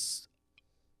 And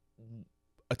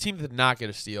a team that did not get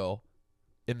a steal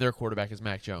in their quarterback is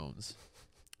Mac Jones,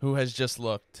 who has just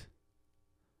looked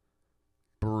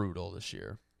brutal this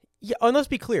year. Yeah, and let's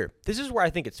be clear. This is where I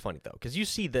think it's funny, though, because you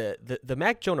see the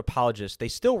Mac Jones apologists, they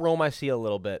still roll my seal a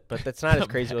little bit, but that's not as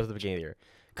crazy as it was at the beginning of the year.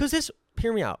 Because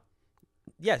hear me out.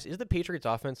 Yes, is the Patriots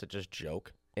offense a just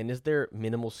joke? And is there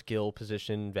minimal skill,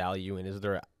 position, value, and is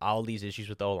there all these issues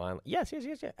with the O-line? Yes.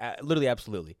 Literally,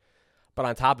 absolutely. But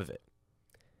on top of it,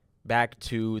 back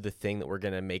to the thing that we're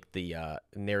going to make the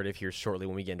narrative here shortly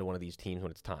when we get into one of these teams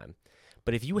when it's time.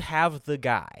 But if you have the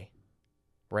guy,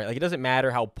 right, like it doesn't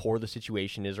matter how poor the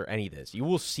situation is or any of this, you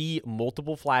will see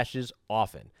multiple flashes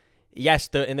often. Yes,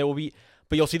 and there will be,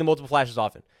 but you'll see the multiple flashes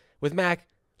often. With Mac,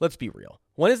 let's be real.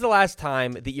 When is the last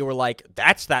time that you were like,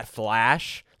 that's that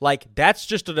flash? Like, that's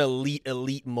just an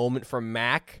elite moment from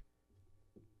Mac?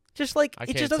 Just like,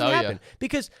 it just doesn't happen.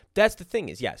 Because that's the thing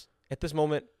is, yes, in this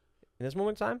moment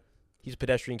in time, he's a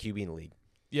pedestrian QB in the league.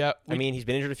 Yeah. I mean, he's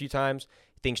been injured a few times.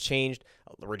 Things changed.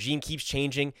 The regime keeps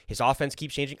changing. His offense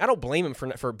keeps changing. I don't blame him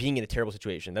for being in a terrible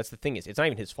situation. That's the thing is, it's not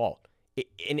even his fault.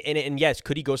 And yes,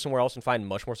 could he go somewhere else and find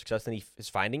much more success than he is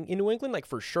finding in New England? Like,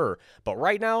 for sure. But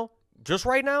right now, just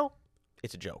right now,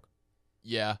 it's a joke.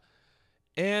 Yeah.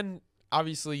 And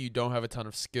obviously you don't have a ton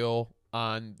of skill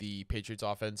on the Patriots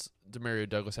offense. Demario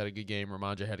Douglas had a good game.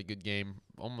 Ramondre had a good game.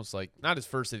 Almost like, not his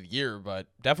first of the year, but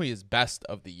definitely his best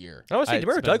of the year. I would say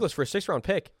Demario Douglas for a 6th-round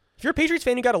pick. If you're a Patriots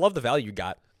fan, you got to love the value you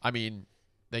got. I mean,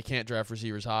 they can't draft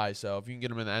receivers high, so if you can get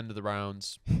them in the end of the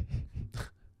rounds,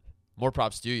 more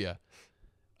props to you.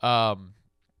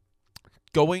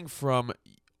 Going from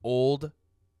old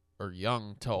or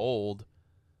young to old,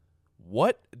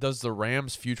 what does the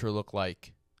Rams' future look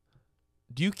like?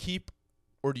 Do you keep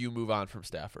or do you move on from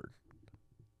Stafford?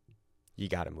 You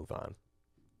got to move on.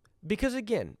 Because,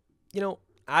 again,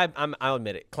 I'll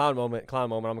admit it. Clown moment.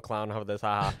 I'm a clown. How about this?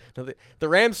 Haha. The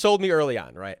Rams sold me early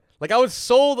on, right? Like, I was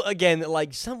sold again that,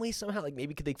 like, some way, somehow, like,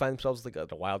 maybe could they find themselves, like, a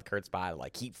wild card spot,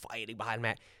 like, keep fighting behind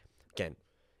Matt. Again,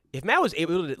 if Matt was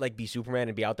able to, like, be Superman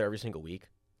and be out there every single week,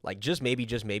 like, just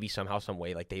maybe, somehow, some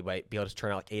way, like, they might be able to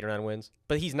turn out, like, 8 or 9 wins.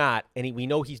 But he's not, and we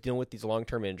know he's dealing with these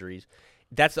long-term injuries.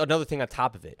 That's another thing on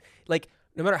top of it. Like,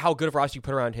 no matter how good of a roster you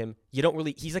put around him,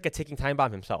 he's like a ticking time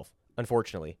bomb himself,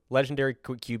 unfortunately. Legendary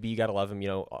QB, you got to love him,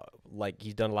 like,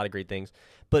 he's done a lot of great things.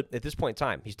 But at this point in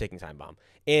time, he's taking time bomb.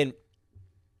 And,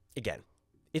 again,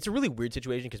 it's a really weird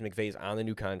situation because McVay's on the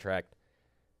new contract,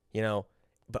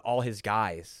 but all his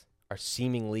guys are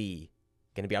seemingly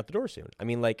going to be out the door soon. I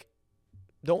mean, like,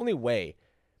 the only way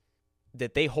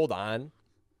that they hold on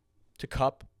to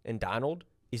Kupp and Donald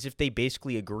is if they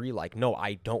basically agree, like, no,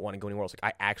 I don't want to go anywhere else.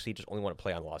 Like, I actually just only want to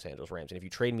play on the Los Angeles Rams. And if you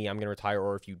trade me, I'm going to retire.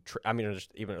 Or if you, I'm going to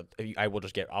just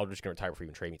I'll just going to retire before you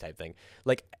even trade me type thing.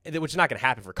 Like, which is not going to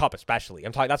happen for Kupp, especially.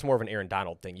 I'm talking, that's more of an Aaron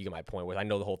Donald thing. You get my point with. I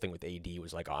know the whole thing with AD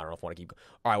was like, oh, I don't know if I want to keep.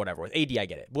 All right, whatever. With AD, I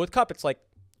get it. But with Kupp, it's like,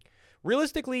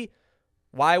 realistically,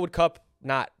 why would Kupp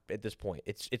not at this point?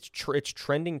 It's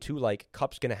trending to, like,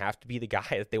 Kupp's going to have to be the guy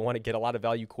that they want to get a lot of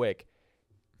value quick.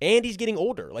 And he's getting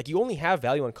older. Like, you only have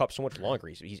value on Kupp so much longer.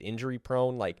 He's injury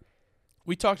prone. Like,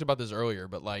 we talked about this earlier,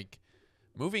 but, like,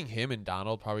 moving him and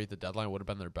Donald probably at the deadline would have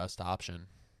been their best option.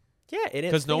 Yeah, it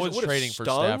is. Because no one's trading for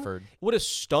Stafford. It would have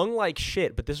stung like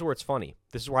shit, but this is where it's funny.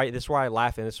 This is why I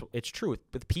laugh, and it's true.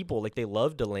 With people, like, they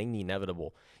love delaying the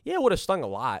inevitable. Yeah, it would have stung a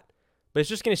lot, but it's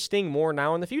just going to sting more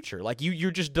now in the future. Like,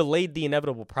 you just delayed the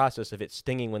inevitable process of it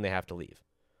stinging when they have to leave.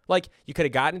 Like, you could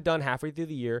have gotten it done halfway through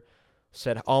the year,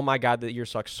 said, oh my God, that year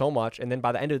sucks so much. And then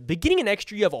by the end of the beginning of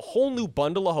next year, you have a whole new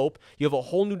bundle of hope. You have a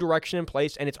whole new direction in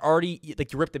place, and it's already,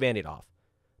 like, you ripped the Band-Aid off.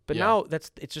 But now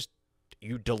it's just,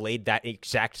 you delayed that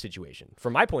exact situation.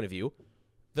 From my point of view.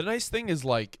 The nice thing is,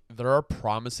 like, there are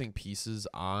promising pieces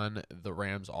on the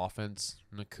Rams offense,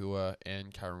 Nakua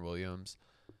and Kyron Williams.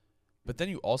 But then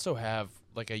you also have,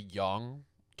 like, a young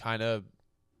kind of,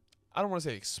 I don't want to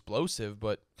say explosive,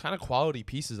 but kind of quality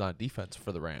pieces on defense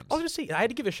for the Rams. I was going to say, I had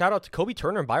to give a shout-out to Kobe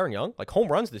Turner and Byron Young. Like, home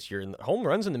runs this year, and home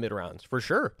runs in the mid-rounds, for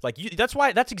sure. Like,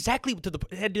 that's exactly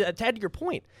to your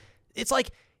point. It's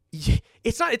like, it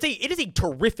is a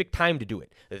terrific time to do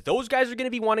it. Those guys are going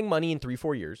to be wanting money in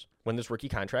 3-4 years when this rookie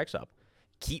contract's up.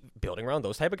 Keep building around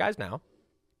those type of guys now,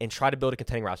 and try to build a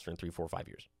contending roster in 3, 4, 5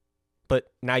 years.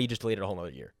 But now you just delayed it a whole other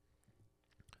year.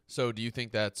 So do you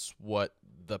think that's what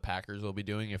the Packers will be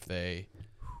doing if they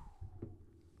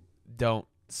don't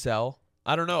sell?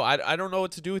 I don't know. I don't know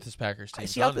what to do with this Packers team.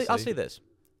 See, I'll say this.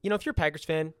 If you're a Packers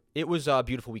fan, it was a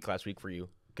beautiful week last week for you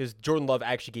because Jordan Love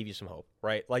actually gave you some hope,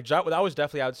 right? Like, that was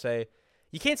definitely, I would say,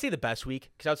 You can't say the best week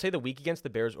because I would say the week against the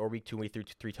Bears or week 2 when he threw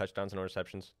 3 touchdowns and no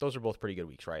interceptions. Those are both pretty good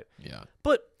weeks, right? Yeah.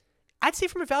 But I'd say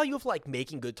from a value of like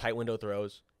making good tight window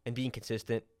throws and being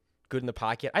consistent, good in the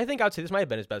pocket, I think I would say this might have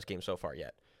been his best game so far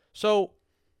yet. So,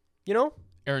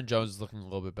 Aaron Jones is looking a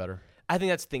little bit better. I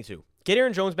think that's the thing too. Get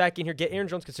Aaron Jones back in here. Get Aaron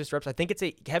Jones consistent reps. I think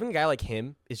having a guy like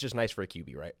him is just nice for a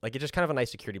QB, right? Like it's just kind of a nice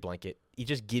security blanket. He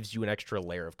just gives you an extra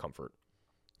layer of comfort.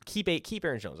 Keep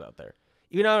Aaron Jones out there.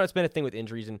 Even though it's been a thing with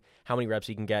injuries and how many reps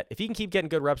he can get. If he can keep getting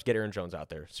good reps, get Aaron Jones out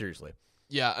there. Seriously.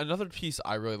 Yeah, another piece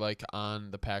I really like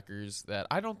on the Packers that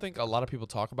I don't think a lot of people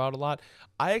talk about a lot.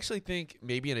 I actually think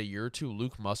maybe in a year or two,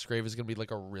 Luke Musgrave is going to be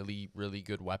like a really, really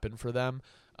good weapon for them.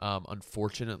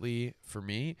 Unfortunately for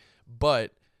me,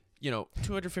 but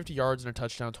 250 yards and a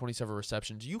touchdown, 27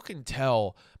 receptions. You can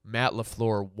tell Matt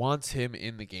LaFleur wants him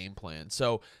in the game plan.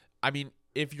 So, I mean,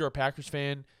 if you're a Packers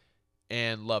fan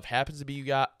and Love happens to be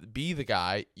the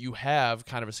guy, you have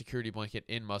kind of a security blanket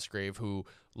in Musgrave who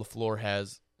LaFleur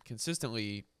has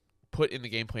consistently put in the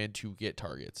game plan to get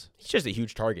targets. He's just a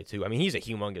huge target, too. I mean, he's a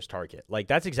humongous target. Like,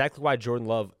 that's exactly why Jordan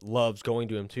Love loves going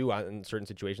to him, too, in certain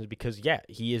situations because, yeah,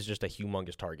 he is just a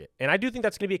humongous target. And I do think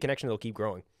that's going to be a connection that will keep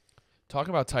growing. Talking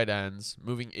about tight ends,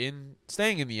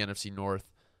 staying in the NFC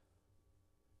North,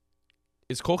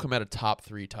 is Cole Kmet a top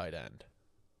 3 tight end?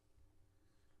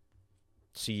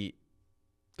 See,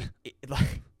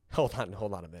 hold on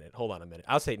a minute.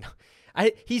 I'll say no.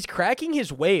 He's cracking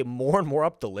his way more and more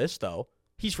up the list, though.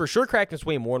 He's for sure cracking his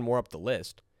way more and more up the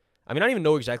list. I mean, I don't even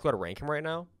know exactly how to rank him right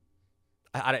now.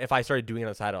 If I started doing it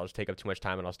on the side, I'll just take up too much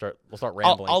time and we'll start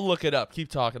rambling. I'll look it up. Keep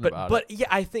talking about it. But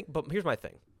yeah, but here's my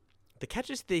thing. The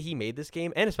catches that he made this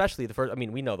game, and especially the first, I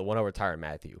mean, we know the one over Tyrann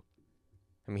Mathieu.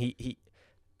 I mean, he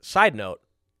side note,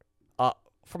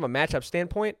 from a matchup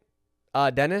standpoint,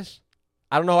 Dennis,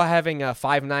 I don't know how having a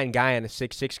 5'9" guy and a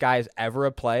 6'6" guy is ever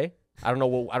a play. I don't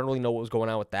really know what was going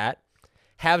on with that.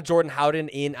 Have Jordan Howden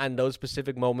in on those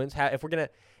specific moments. If we're gonna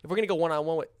go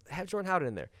one-on-one, have Jordan Howden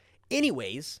in there.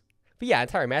 Anyways, but yeah,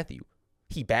 Tyrann Mathieu,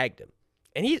 he bagged him.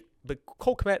 But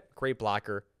Cole Kmet, great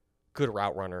blocker, good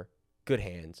route runner, good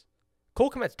hands.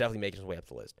 Cole Kmet's definitely making his way up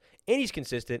the list. And he's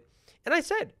consistent. And I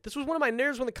said, this was one of my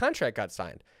narratives when the contract got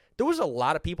signed. There was a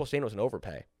lot of people saying it was an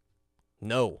overpay.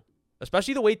 No.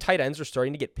 Especially the way tight ends are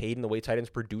starting to get paid and the way tight ends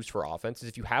produce for offenses.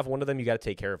 If you have one of them, you got to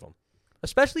take care of them.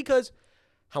 Especially because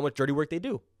how much dirty work they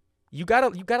do. You gotta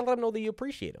let them know that you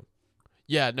appreciate them.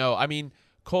 Yeah, no, I mean,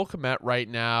 Cole Kmet right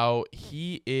now,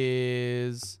 he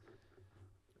is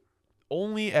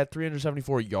only at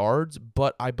 374 yards,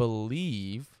 but I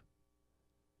believe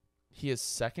he is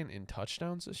second in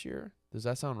touchdowns this year. Does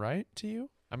that sound right to you?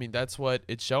 I mean, that's what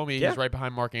it's showing me. Yeah. He's right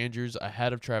behind Mark Andrews,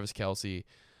 ahead of Travis Kelce.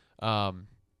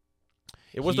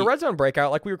 It was the red zone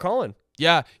breakout like we were calling.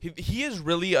 Yeah, he is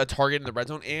really a target in the red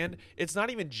zone, and it's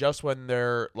not even just when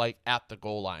they're like at the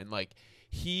goal line. Like,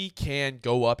 he can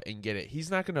go up and get it. He's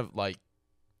not gonna like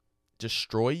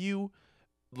destroy you,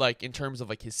 like in terms of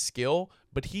like his skill,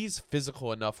 but he's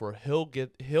physical enough where he'll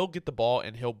get the ball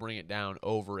and he'll bring it down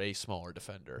over a smaller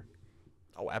defender.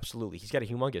 Oh, absolutely. He's got a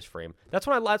humongous frame. That's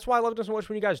why I loved him so much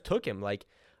when you guys took him. Like,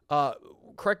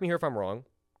 correct me here if I'm wrong.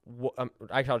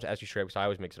 I can just ask you straight because I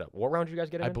always mix it up. What round did you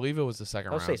guys get him in? I believe it was the second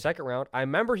round. I'll say second round. I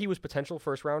remember he was potential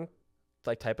first round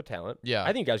like type of talent. Yeah.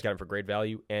 I think you guys got him for great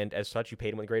value, and as such, you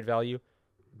paid him with great value.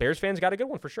 Bears fans got a good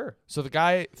one for sure. So the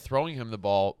guy throwing him the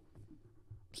ball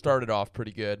started off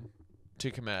pretty good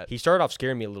to Kmet. He started off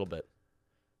scaring me a little bit.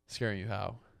 Scaring you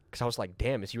how? Because I was like,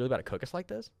 damn, is he really about to cook us like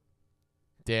this?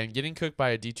 Dan, getting cooked by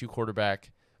a D2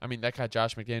 quarterback, I mean, that got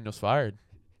Josh McDaniels fired.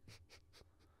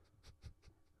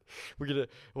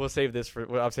 We'll save this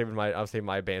for. I'm saving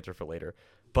my banter for later.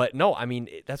 But no, I mean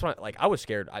that's why. Like I was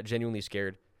scared. I genuinely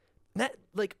scared. That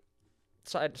like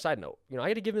side note. I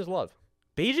got to give him his love.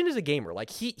 Bajan is a gamer. Like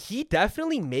he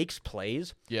definitely makes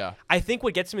plays. Yeah. I think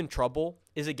what gets him in trouble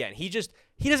is again he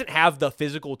doesn't have the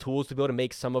physical tools to be able to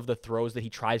make some of the throws that he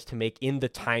tries to make in the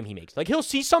time he makes. Like he'll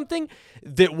see something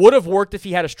that would have worked if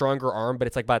he had a stronger arm, but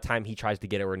it's like by the time he tries to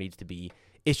get it where it needs to be,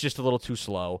 it's just a little too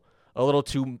slow. A little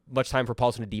too much time for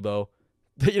Paulson and Debo.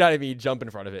 You know what I mean? Jump in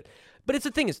front of it. But it's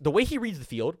the thing is, the way he reads the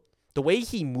field, the way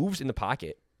he moves in the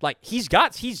pocket, like he's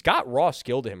got raw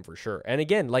skill to him for sure. And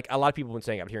again, like a lot of people have been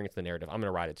saying, I'm hearing it's the narrative. I'm going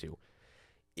to ride it too.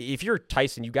 If you're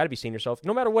Tyson, you got to be saying to yourself,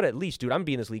 no matter what, at least, dude, I'm going to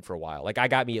be in this league for a while. Like I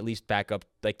got me at least backup.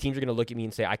 Like teams are going to look at me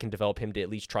and say, I can develop him to at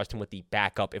least trust him with the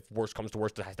backup. If worst comes to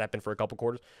worst, to step in for a couple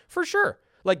quarters. For sure.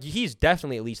 Like he's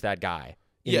definitely at least that guy.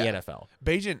 In the NFL.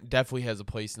 Bajan definitely has a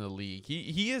place in the league.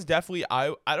 He is definitely,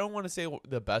 I don't want to say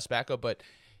the best backup, but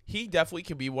he definitely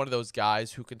can be one of those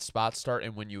guys who can spot start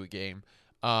and win you a game.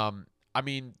 I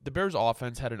mean, the Bears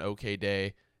offense had an okay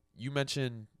day. You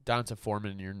mentioned D'Onta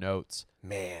Foreman in your notes.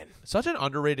 Man. Such an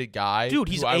underrated guy. Dude,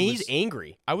 he's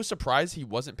angry. I was surprised he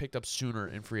wasn't picked up sooner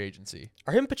in free agency.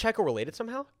 Are him and Pacheco related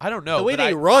somehow? I don't know. The way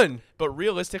they run. But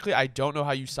realistically, I don't know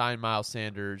how you sign Miles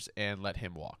Sanders and let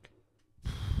him walk.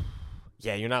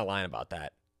 Yeah, you're not lying about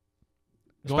that.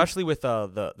 Especially with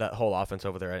that whole offense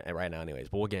over there right now anyways.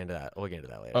 But we'll get into that. We'll get into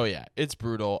that later. Oh, yeah. It's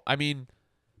brutal. I mean,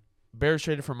 Bears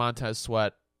traded for Montez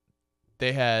Sweat.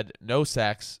 They had no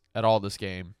sacks at all this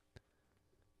game.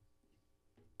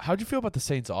 How'd you feel about the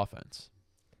Saints' offense?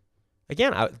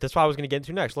 Again, that's what I was going to get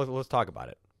into next. Let's talk about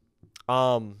it.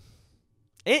 And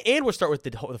we'll start with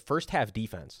the first half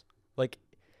defense. Like,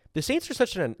 the Saints are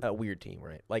such a weird team,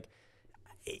 right? Like,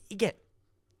 again,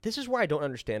 this is where I don't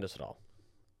understand us at all.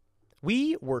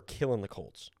 We were killing the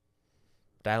Colts,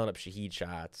 dialing up Shaheed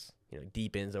shots,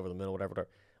 deep ends over the middle, whatever.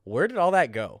 Where did all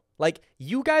that go? Like,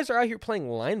 you guys are out here playing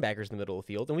linebackers in the middle of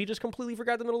the field, and we just completely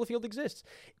forgot the middle of the field exists.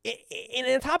 And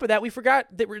on top of that, we forgot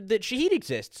that Shaheed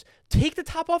exists. Take the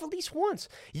top off at least once.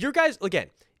 Your guys, again,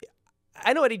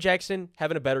 I know Eddie Jackson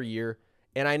having a better year,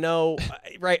 and I know,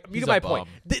 right, you get my point.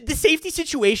 The safety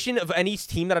situation of any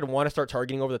team that I'd want to start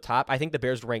targeting over the top, I think the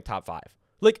Bears would rank top 5.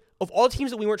 Like, of all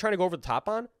teams that we weren't trying to go over the top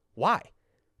on, why?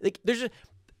 Like,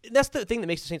 that's the thing that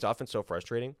makes the Saints offense so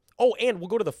frustrating. Oh, and we'll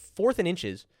go to the 4th and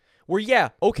inches where, yeah,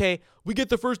 okay, we get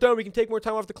the first down, we can take more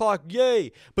time off the clock,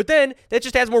 yay. But then that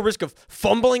just adds more risk of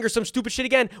fumbling or some stupid shit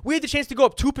again. We had the chance to go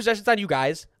up 2 possessions on you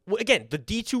guys. Again, the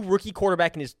D2 rookie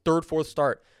quarterback in his 3rd, 4th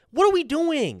start. What are we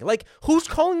doing? Like, who's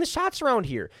calling the shots around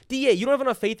here? DA, you don't have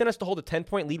enough faith in us to hold a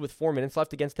 10-point lead with 4 minutes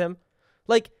left against him?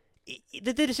 Like,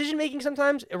 the decision-making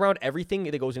sometimes around everything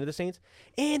that goes into the Saints.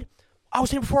 And I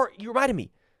was saying before, you reminded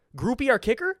me, Groupie, our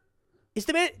kicker, is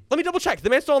the man, let me double check, the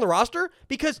man's still on the roster?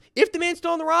 Because if the man's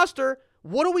still on the roster,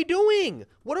 what are we doing?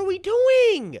 What are we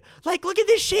doing? Like, look at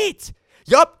this shit.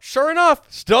 Yup, sure enough,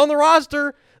 still on the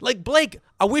roster. Like, Blake,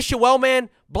 I wish you well, man.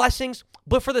 Blessings.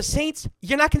 But for the Saints,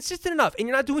 you're not consistent enough, and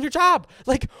you're not doing your job.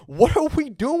 Like, what are we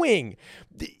doing?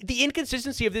 The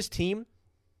inconsistency of this team,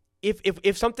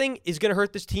 if something is going to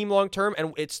hurt this team long term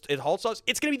and it halts us,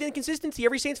 it's going to be the inconsistency.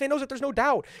 Every Saints fan knows that, there's no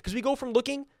doubt. Because we go from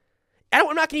looking... I'm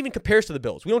not going to even compare us to the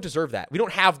Bills. We don't deserve that. We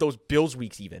don't have those Bills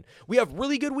weeks even. We have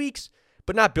really good weeks,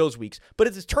 but not Bills weeks. But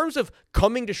in terms of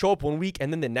coming to show up one week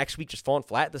and then the next week just falling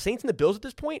flat, the Saints and the Bills at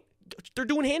this point, they're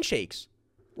doing handshakes.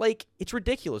 Like, it's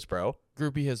ridiculous, bro.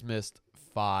 Groupie has missed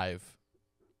 5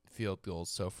 field goals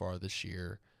so far this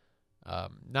year.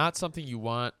 Not something you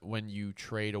want when you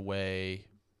trade away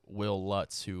Will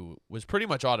Lutz, who was pretty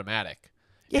much automatic.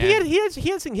 Yeah, he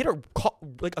hit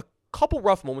a couple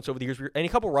rough moments over the years and a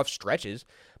couple rough stretches,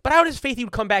 but I had his faith he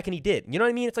would come back, and he did. You know what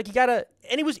I mean? It's like and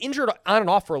he was injured on and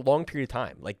off for a long period of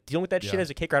time. Like, dealing with that shit as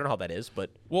a kicker, I don't know how that is,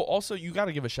 but. Well, also, you got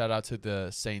to give a shout out to the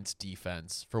Saints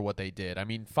defense for what they did. I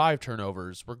mean, 5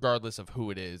 turnovers, regardless of who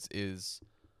it is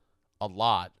a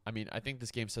lot. I mean, I think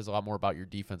this game says a lot more about your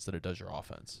defense than it does your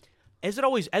offense. That's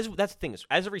the thing,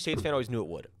 as every Saints fan always knew it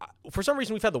would. For some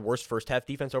reason, we've had the worst first half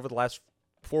defense over the last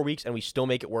 4 weeks, and we still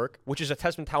make it work, which is a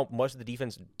testament to how much of the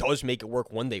defense does make it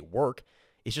work when they work.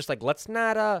 It's just like, let's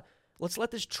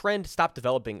let this trend stop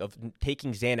developing of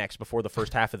taking Xanax before the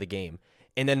first half of the game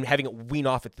and then having it wean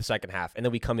off at the second half, and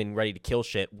then we come in ready to kill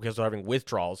shit because we're having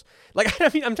withdrawals. Like, I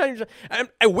mean,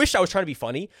 I wish I was trying to be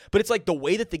funny, but it's like the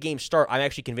way that the games start, I'm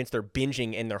actually convinced they're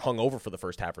binging and they're hungover for the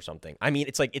first half or something. I mean,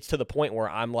 it's like, it's to the point where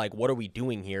I'm like, what are we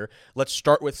doing here? Let's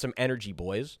start with some energy,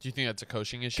 boys. Do you think that's a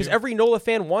coaching issue? Because every NOLA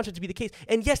fan wants it to be the case.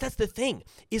 And yes, that's the thing,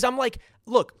 is I'm like,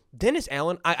 look, Dennis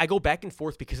Allen, I go back and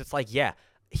forth because it's like, yeah,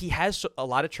 he has a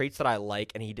lot of traits that I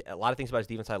like, and a lot of things about his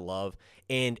defense I love,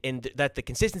 and that the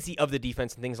consistency of the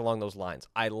defense and things along those lines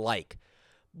I like.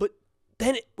 But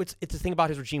then it's the thing about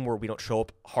his regime where we don't show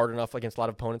up hard enough against a lot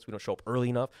of opponents. We don't show up early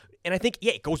enough. And I think,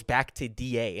 yeah, it goes back to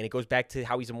DA, and it goes back to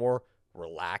how he's a more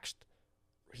relaxed,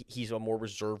 he's a more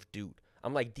reserved dude.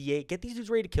 I'm like, DA, get these dudes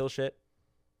ready to kill shit.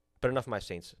 But enough of my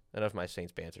Saints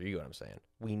banter. You know what I'm saying?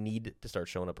 We need to start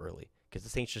showing up early because the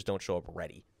Saints just don't show up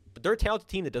ready. But they're a talented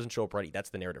team that doesn't show up ready. That's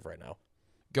the narrative right now.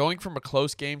 Going from a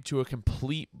close game to a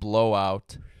complete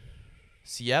blowout,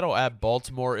 Seattle at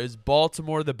Baltimore. Is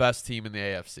Baltimore the best team in the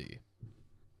AFC?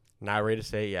 Not ready to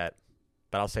say it yet,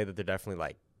 but I'll say that they're definitely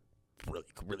like really,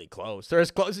 really close. They're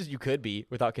as close as you could be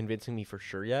without convincing me for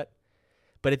sure yet.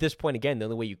 But at this point, again, the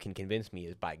only way you can convince me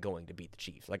is by going to beat the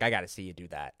Chiefs. Like, I got to see you do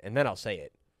that, and then I'll say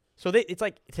it. So it's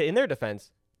like, in their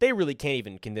defense, they really can't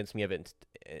even convince me of it.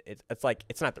 It's like,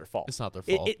 it's not their fault. It's not their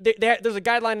fault. There's a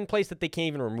guideline in place that they can't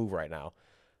even remove right now.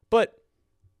 But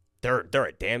they're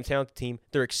a damn talented team.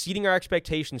 They're exceeding our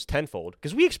expectations tenfold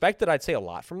because we expected, I'd say, a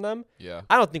lot from them. Yeah.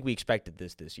 I don't think we expected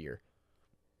this year.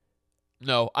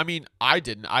 No, I mean, I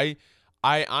didn't. I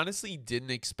I honestly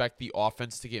didn't expect the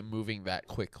offense to get moving that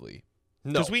quickly.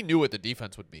 No. Because we knew what the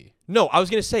defense would be. No, I was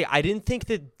going to say, I didn't think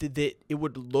that it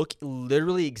would look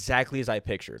literally exactly as I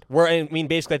pictured. Where, I mean,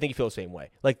 basically, I think you feel the same way.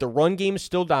 Like, the run game is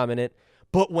still dominant,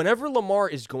 but whenever Lamar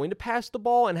is going to pass the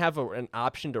ball and have an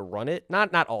option to run it,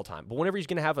 not all time, but whenever he's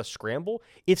going to have a scramble,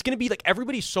 it's going to be like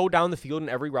everybody's so down the field and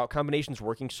every route combination is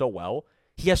working so well,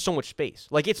 he has so much space.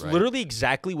 Like, it's literally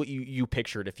exactly what you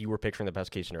pictured if you were picturing the best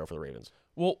case scenario for the Ravens.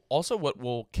 Well, also what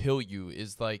will kill you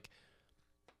is, like,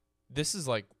 this is,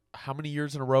 like, how many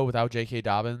years in a row without J.K.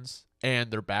 Dobbins and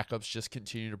their backups just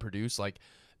continue to produce? Like,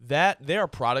 that, they are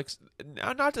products,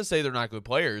 not to say they're not good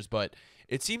players, but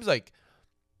it seems like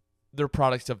they're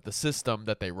products of the system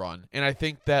that they run. And I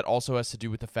think that also has to do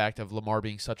with the fact of Lamar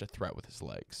being such a threat with his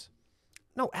legs.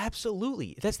 No,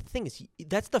 absolutely. That's the thing.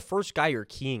 That's the first guy you're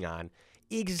keying on.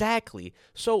 Exactly.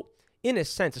 So, in a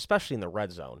sense, especially in the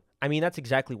red zone, I mean, that's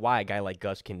exactly why a guy like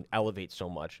Gus can elevate so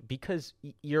much, because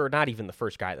you're not even the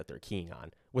first guy that they're keying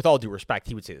on. With all due respect,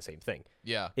 he would say the same thing.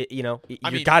 Yeah. You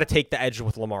got to take the edge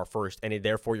with Lamar first, and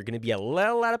therefore you're going to be a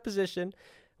little out of position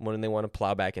when they want to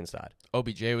plow back inside.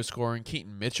 OBJ was scoring.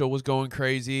 Keaton Mitchell was going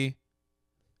crazy.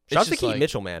 Shouts to Keaton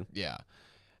Mitchell, man. Yeah.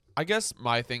 I guess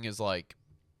my thing is, like,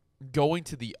 going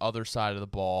to the other side of the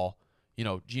ball,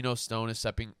 Geno Stone is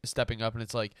stepping up, and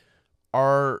it's like,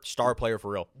 our star player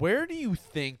for real. Where do you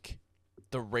think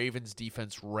the Ravens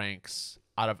defense ranks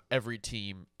out of every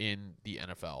team in the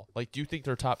NFL? Like, do you think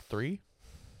they're top 3?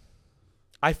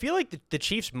 I feel like the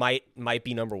Chiefs might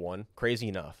be number 1. Crazy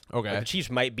enough. Okay. Like, the Chiefs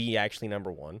might be actually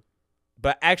number 1.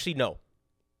 But actually, no.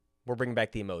 We're bringing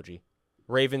back the emoji.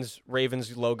 Ravens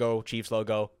logo, Chiefs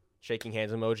logo, shaking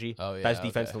hands emoji. Oh, yeah. Best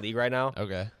defense in the league right now.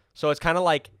 Okay. So it's kind of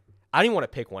like, I don't even want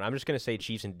to pick one. I'm just going to say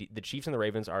the Chiefs and the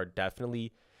Ravens are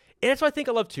definitely, and that's what I think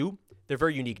I love too. They're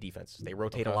very unique defense. They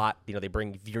rotate a lot. They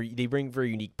bring very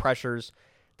unique pressures.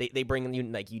 They bring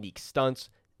unique stunts.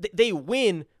 They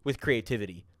win with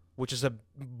creativity, which is a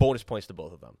bonus points to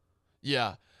both of them.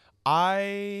 Yeah.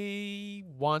 I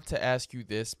want to ask you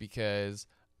this because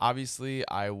obviously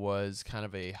I was kind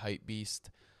of a hype beast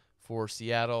for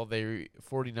Seattle.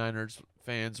 49ers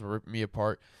fans ripped me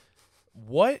apart.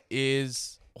 What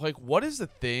is the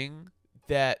thing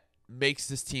that makes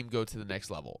this team go to the next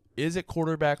level? Is it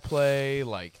quarterback play?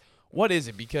 Like, what is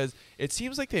it? Because it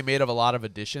seems like they made up a lot of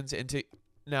additions into.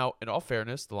 Now, in all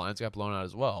fairness, the Lions got blown out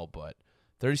as well, but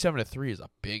 37-3 is a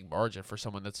big margin for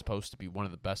someone that's supposed to be one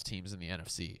of the best teams in the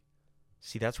NFC.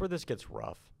 See, that's where this gets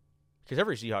rough, because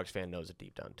every Seahawks fan knows it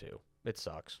deep down too. It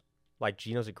sucks. Like,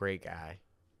 Geno's a great guy.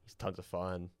 He's tons of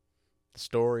fun. The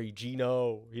story,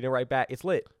 Geno, he didn't write back. It's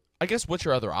lit. I guess what's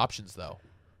your other options though?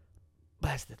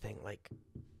 That's the thing. Like,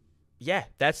 yeah,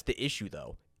 that's the issue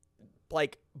though.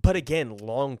 Like, but again,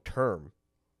 long term,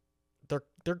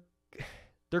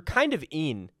 they're kind of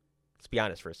in. Let's be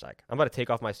honest for a sec. I'm about to take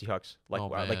off my Seahawks,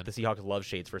 like the Seahawks love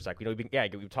shades for a sec. We've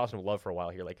been tossing love for a while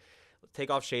here. Like, let's take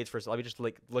off shades for a sec. Let me just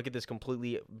look at this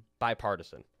completely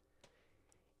bipartisan.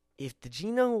 If the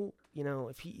Geno,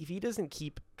 if he doesn't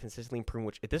keep consistently improving,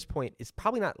 which at this point is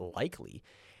probably not likely,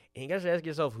 and you guys ask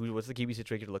yourself, what's the QB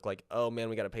situation to look like? Oh man,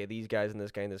 we got to pay these guys and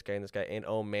this guy and this guy and this guy, and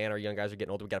oh man, our young guys are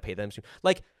getting older. We got to pay them soon.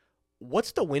 Like,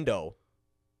 what's the window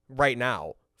right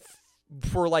now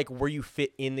for like where you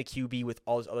fit in the QB with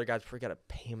all those other guys before you got to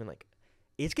pay him? And like,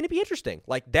 it's going to be interesting.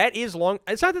 Like, that is long.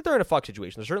 It's not that they're in a fuck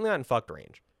situation. They're certainly not in fucked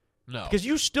range. No, because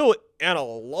you still at a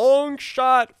long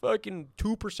shot, fucking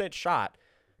 2% shot,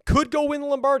 could go win the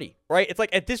Lombardi, right? It's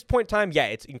like at this point in time, yeah,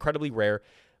 it's incredibly rare.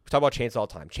 We talk about chances all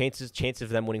the time. Chances of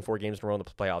them winning 4 games in a row in the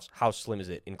playoffs, how slim is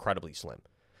it? Incredibly slim.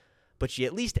 But you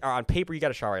at least are on paper, you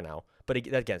got a shot right now. But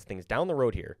again, things down the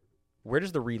road here. Where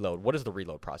does the reload? What does the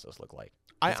reload process look like?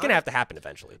 It's going to have to happen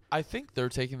eventually. I think they're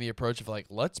taking the approach of like,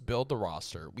 let's build the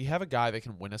roster. We have a guy that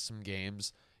can win us some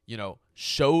games.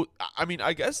 Show. I mean,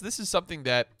 I guess this is something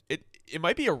that it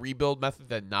might be a rebuild method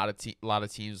that not a lot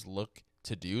of teams look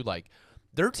to do. Like,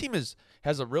 their team has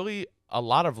a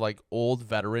lot of like old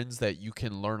veterans that you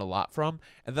can learn a lot from,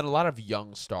 and then a lot of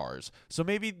young stars. So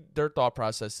maybe their thought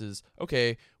process is,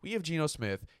 okay, we have Geno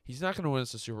Smith. He's not going to win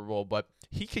us the Super Bowl, but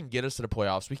he can get us to the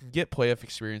playoffs. We can get playoff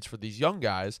experience for these young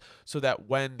guys, so that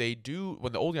when the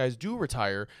old guys do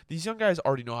retire, these young guys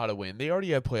already know how to win. They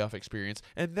already have playoff experience,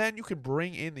 and then you can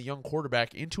bring in the young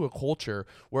quarterback into a culture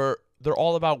where they're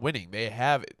all about winning. They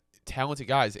have talented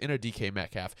guys in a DK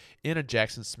Metcalf, in a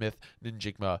Jackson Smith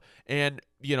Njigba, and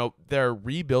they're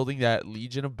rebuilding that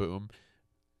Legion of Boom.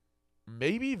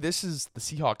 Maybe this is the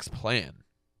Seahawks' plan.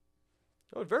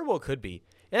 Oh, it very well could be.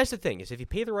 And that's the thing, is if you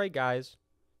pay the right guys,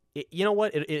 you know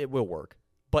what, it will work.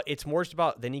 But it's more just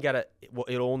about, then you gotta,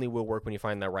 it only will work when you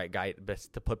find that right guy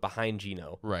to put behind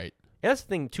Geno. Right. And that's the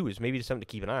thing, too, is maybe just something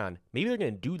to keep an eye on. Maybe they're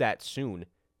going to do that soon.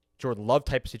 Jordan Love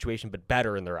type of situation, but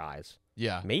better in their eyes.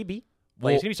 Yeah. Maybe.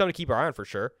 Well, It's going to be something to keep our eye on for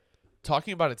sure.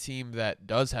 Talking about a team that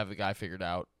does have the guy figured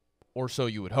out, or so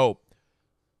you would hope,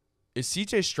 is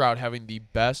CJ Stroud having the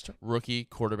best rookie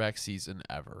quarterback season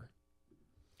ever?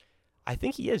 I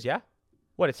think he is, yeah.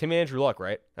 What, it's him and Andrew Luck,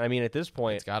 right? I mean, at this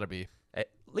point. It's got to be.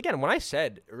 Again, when I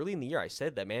said early in the year, I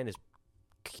said that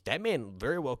man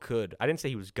very well could. I didn't say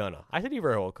he was gonna. I said he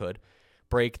very well could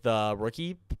break the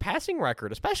rookie passing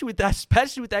record, especially with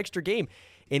the extra game.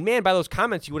 And man, by those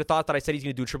comments, you would have thought that I said he's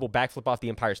going to do a triple backflip off the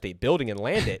Empire State Building and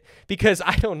land it. Because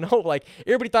I don't know, like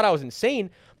everybody thought I was insane,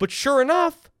 but sure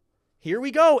enough, here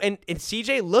we go. And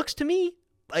CJ looks to me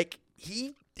like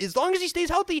as long as he stays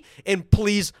healthy, and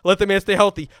please let the man stay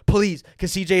healthy, please,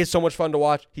 because CJ is so much fun to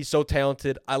watch. He's so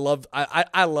talented. I love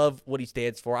what he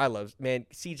stands for. Man,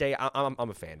 CJ. I'm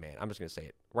a fan, man. I'm just gonna say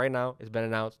it right now. It's been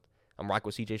announced. I'm rocking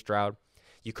with CJ Stroud.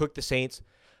 You cooked the Saints.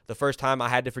 The first time I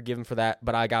had to forgive him for that,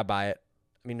 but I got by it.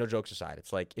 I mean, no jokes aside,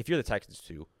 it's like if you're the Texans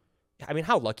too. I mean,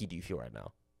 how lucky do you feel right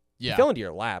now? Yeah. He fell into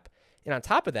your lap. And on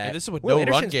top of that, and this is with Will no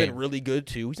Anderson's run game. been really good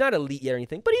too. He's not elite yet or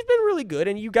anything, but he's been really good.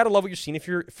 And you got to love what you're seeing if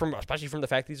you're especially from the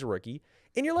fact that he's a rookie.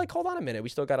 And you're like, hold on a minute, we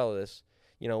still got all of this,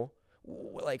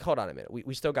 like hold on a minute,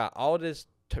 we still got all of this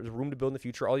room to build in the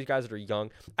future. All these guys that are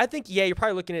young. I think you're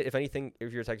probably looking at, if anything,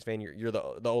 if you're a Texans fan, you're the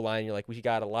O-line. You're like, we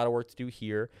got a lot of work to do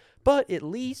here, but at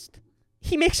least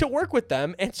he makes it work with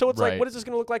them. And so it's like, what is this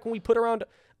going to look like when we put around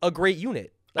a great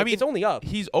unit? Like, I mean, it's only up.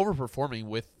 He's overperforming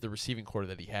with the receiving core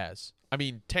that he has. I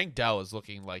mean, Tank Dell is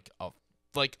looking like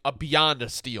a beyond a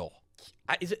steal.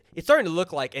 It's starting to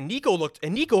look like, and Nico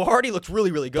already looked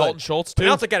really, really good. Dalton Schultz too. But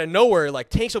now it's like out of nowhere, like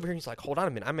Tank's over here, and he's like, hold on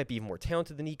a minute, I might be even more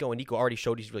talented than Nico, and Nico already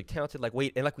showed he's really talented. Like,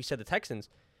 wait, and like we said, the Texans,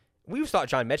 we always thought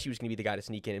John Mechie was going to be the guy to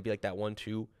sneak in and be like that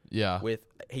 1-2. Yeah. With,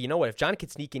 hey, you know what? If John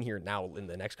could sneak in here now in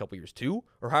the next couple years too,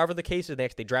 or however the case is,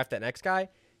 they draft that next guy,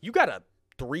 you got a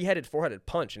 3-headed, 4-headed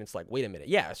punch, and it's like, wait a minute.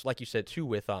 Yeah, it's like you said too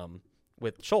with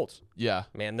Schultz. Yeah.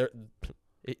 Man, the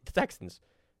Texans.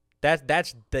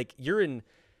 That's like you're in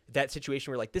that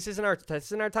situation where like this isn't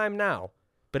our time now.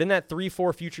 But in that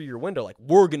 3-4 future year window, like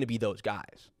we're gonna be those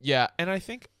guys. Yeah, and I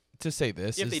think to say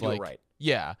this if is they do like, it right.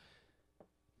 Yeah.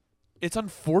 It's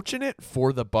unfortunate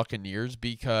for the Buccaneers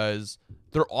because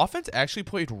their offense actually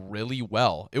played really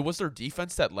well. It was their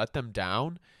defense that let them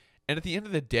down. And at the end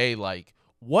of the day, like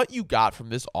what you got from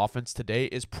this offense today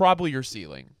is probably your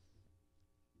ceiling.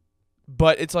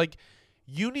 But it's like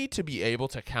you need to be able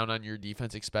to count on your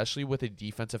defense, especially with a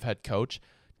defensive head coach,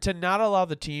 to not allow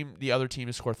the other team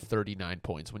to score 39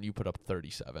 points when you put up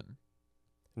 37.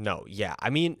 No, yeah. I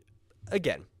mean,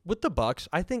 again, with the Bucs,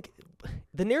 I think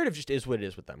the narrative just is what it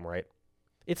is with them, right?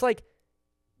 It's like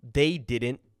they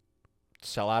didn't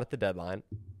sell out at the deadline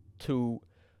to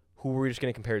who were we just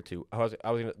going to compare it to?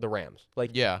 The Rams.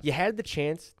 Like, yeah. You had the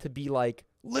chance to be like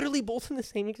literally both in the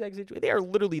same exact situation. They are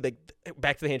literally like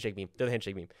back to the handshake meme. They're the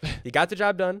handshake meme. You got the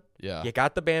job done. Yeah. You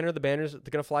got the banner. The banner's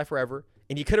going to fly forever.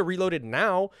 And you could have reloaded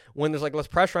now when there's like less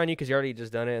pressure on you because you already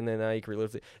just done it, and then now you can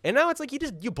reload it. And now it's like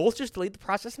you both just delayed the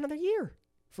process another year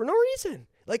for no reason.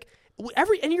 Like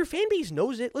and your fan base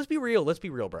knows it. Let's be real,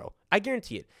 bro. I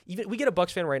guarantee it. Even we get a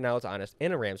Bucs fan right now, it's honest,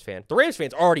 and a Rams fan. The Rams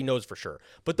fans already knows for sure.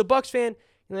 But the Bucs fan,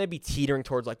 they'd be teetering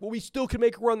towards like, well, we still can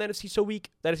make a run. The NFC's so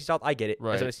weak. The NFC South, I get it.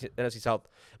 Right. As an NFC South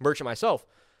merchant myself.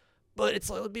 But it's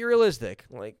like, let's be realistic.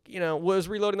 Like, was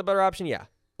reloading the better option? Yeah.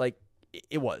 Like,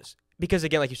 it was. Because,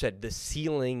 again, like you said, the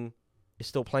ceiling is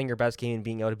still playing your best game and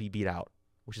being able to be beat out,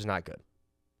 which is not good.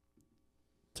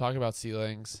 Talk about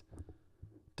ceilings.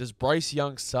 Does Bryce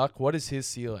Young suck? What is his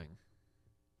ceiling?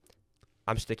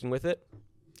 I'm sticking with it.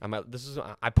 I'm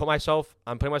putting myself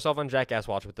on jackass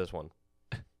watch with this one.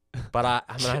 But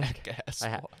I'm not jackass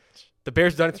watch. The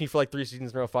Bears done it to me for like 3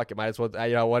 seasons in a row. Fuck it, might as well.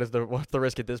 What's the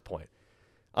risk at this point?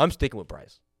 I'm sticking with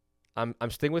Bryce. I'm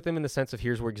sticking with him in the sense of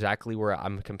here's exactly where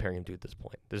I'm comparing him to at this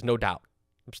point. There's no doubt.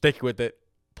 I'm sticking with it.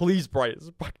 Please,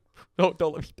 Bryce. Don't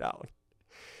let me down.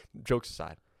 Jokes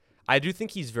aside, I do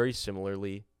think he's very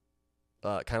similarly,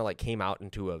 kind of like came out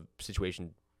into a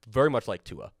situation very much like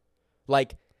Tua.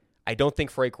 Like, I don't think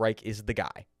Frank Reich is the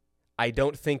guy. I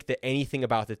don't think that anything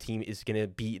about the team is going to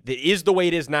be that is the way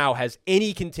it is now has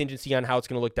any contingency on how it's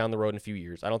going to look down the road in a few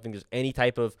years. I don't think there's any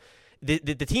type of the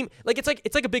team like it's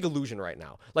like a big illusion right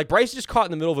now. Like Bryce is just caught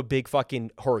in the middle of a big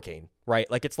fucking hurricane, right?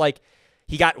 Like it's like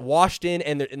he got washed in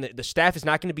and the staff is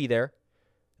not going to be there.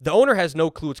 The owner has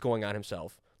no clue what's going on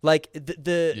himself. Like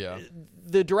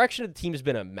the direction of the team has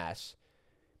been a mess.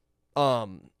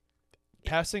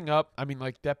 Passing up, I mean,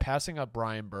 like that passing up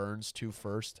Brian Burns to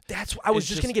first. That's I was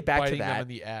just going to get back to that. Them in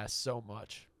the ass so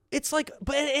much. It's like,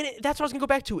 but that's what I was gonna go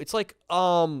back to. It's like,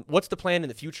 what's the plan in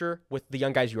the future with the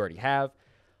young guys you already have?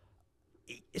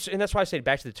 And that's why I said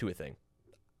back to the Tua thing.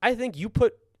 I think you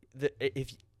put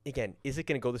is it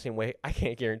gonna go the same way? I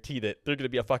can't guarantee that they're gonna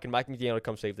be a fucking Mike McDaniel to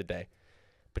come save the day.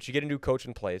 But you get a new coach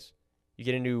in place. You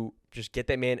get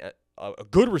that man a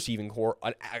good receiving core,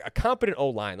 a competent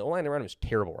O-line. The O-line around him is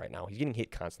terrible right now. He's getting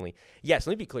hit constantly. Yes,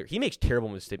 let me be clear. He makes terrible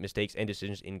mistakes and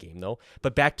decisions in game though.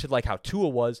 But back to like how Tua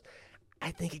was,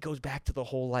 I think it goes back to the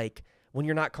whole like when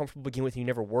you're not comfortable to begin with, you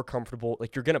never were comfortable.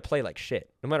 Like you're gonna play like shit,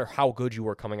 no matter how good you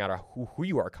were coming out or who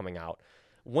you are coming out.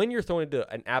 When you're thrown into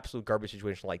an absolute garbage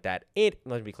situation like that, and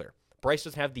let me be clear, Bryce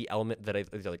doesn't have the element that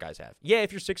the other guys have. Yeah,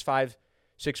 if you're 6'5",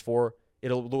 6'4",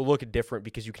 it'll look different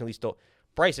because you can at least still.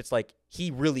 Bryce, it's like he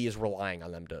really is relying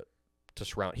on them to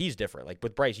surround. He's different. Like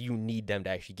with Bryce, you need them to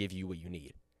actually give you what you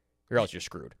need, or else you're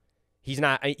screwed. He's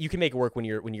not. You can make it work when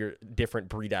you're different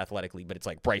breed athletically, but it's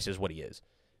like Bryce is what he is.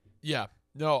 Yeah,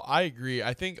 no, I agree.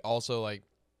 I think also like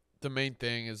the main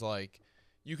thing is like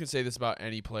you can say this about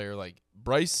any player. Like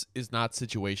Bryce is not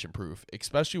situation proof,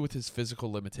 especially with his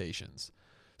physical limitations.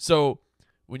 So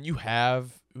when you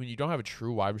don't have a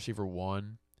true wide receiver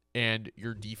one, and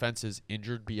your defense is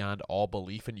injured beyond all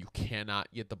belief and you cannot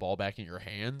get the ball back in your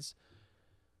hands,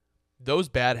 those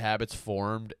bad habits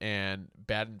formed and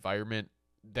bad environment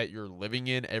that you're living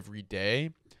in every day,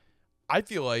 I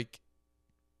feel like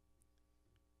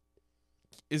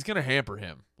is going to hamper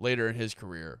him later in his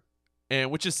career. And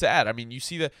which is sad. I mean, you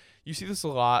see this a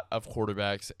lot of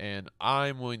quarterbacks, and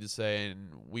I'm willing to say, and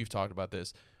we've talked about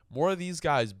this, more of these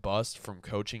guys bust from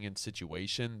coaching and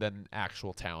situation than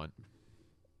actual talent.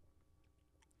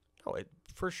 Oh,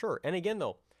 for sure. And again,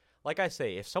 though, like I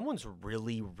say, if someone's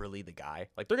really, really the guy,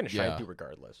 like they're going to shine through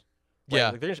regardless. Right? Yeah.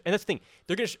 Like and that's the thing.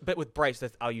 They're going to, but with Bryce,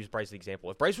 I'll use Bryce as an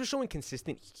example. If Bryce was showing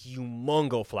consistent,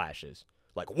 humongo flashes,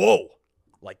 like, whoa,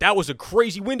 like that was a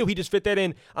crazy window. He just fit that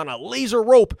in on a laser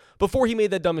rope before he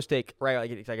made that dumb mistake, right? Like,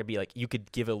 it's like it'd be like, you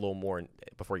could give it a little more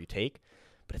before you take,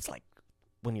 but it's like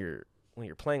when you're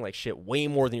playing like shit way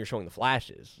more than you're showing the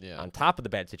flashes on top of the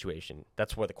bad situation,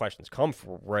 that's where the questions come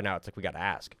from. Right now, it's like we got to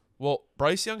ask. Well,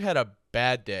 Bryce Young had a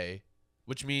bad day,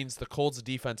 which means the Colts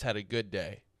defense had a good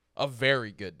day, a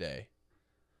very good day.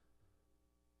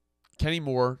 Kenny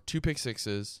Moore, 2 pick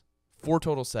sixes, 4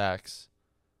 total sacks.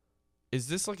 Is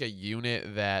this like a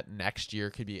unit that next year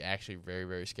could be actually very,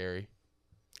 very scary?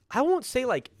 I won't say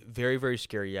like very, very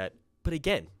scary yet, but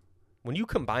again, when you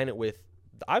combine it with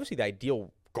obviously the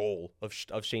ideal goal of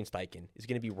Shane Steichen is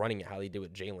going to be running it how he did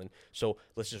with Jalen. So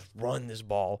let's just run this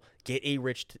ball, get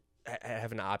A-Rich to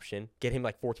have an option, get him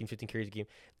like 14, 15 carries a game,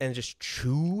 and just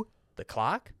chew the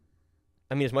clock.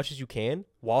 I mean, as much as you can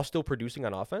while still producing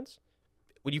on offense.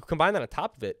 When you combine that on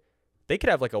top of it, they could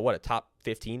have like a top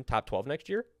 15, top 12 next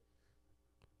year.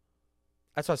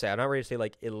 That's what I say. I'm not ready to say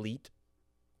like elite,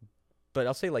 but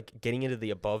I'll say like getting into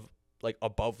the above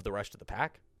the rest of the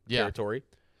pack territory.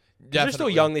 They're still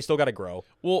young. They still got to grow.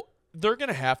 Well, they're going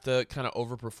to have to kind of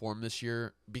overperform this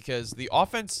year because the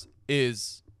offense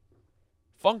is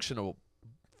functional,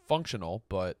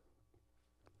 but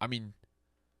I mean,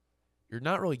 you're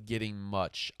not really getting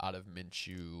much out of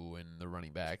Minshew and the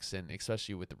running backs, and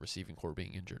especially with the receiving core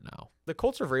being injured now. The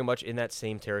Colts are very much in that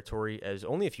same territory as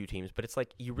only a few teams, but it's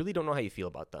like you really don't know how you feel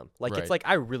about them. Like It's like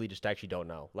I really just actually don't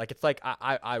know. Like it's like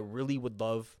I really would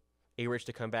love A-Rich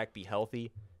to come back, be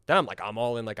healthy. Then I'm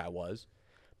all in like I was.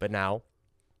 But now,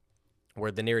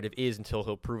 where the narrative is until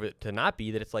he'll prove it to not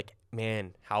be, that it's like,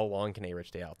 man, how long can A-Rich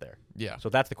stay out there? Yeah. So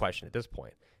that's the question at this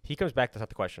point. If he comes back, that's not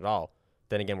the question at all.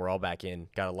 Then again, we're all back in.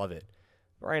 Gotta love it.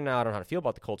 But right now, I don't know how to feel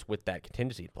about the Colts with that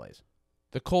contingency in place.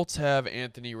 The Colts have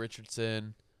Anthony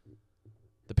Richardson.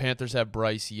 The Panthers have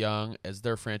Bryce Young as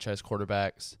their franchise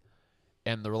quarterbacks.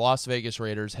 And the Las Vegas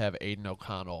Raiders have Aiden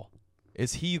O'Connell.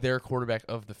 Is he their quarterback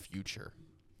of the future?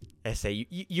 I say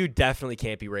you definitely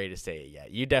can't be ready to say it yet.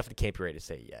 You definitely can't be ready to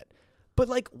say it yet. But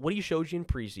like what he showed you in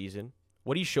preseason,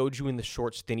 what he showed you in the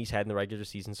short stint he's had in the regular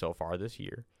season so far this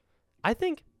year, I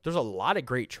think there's a lot of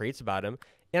great traits about him.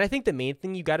 And I think the main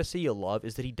thing you got to say you love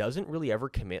is that he doesn't really ever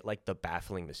commit like the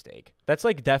baffling mistake. That's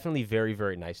like definitely very,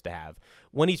 very nice to have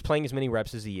when he's playing as many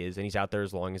reps as he is and he's out there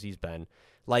as long as he's been.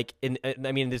 Like, in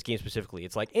this game specifically,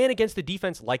 it's like, and against the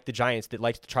defense like the Giants that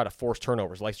likes to try to force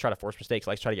turnovers, likes to try to force mistakes,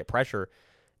 likes to try to get pressure,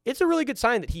 it's a really good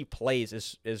sign that he plays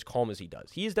as calm as he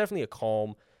does. He is definitely a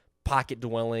calm,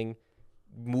 pocket-dwelling,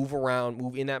 move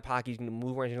in that pocket. He's going to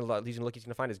move around. He's going to look. He's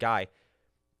going to find his guy.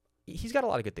 He's got a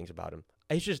lot of good things about him.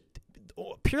 It's just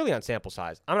purely on sample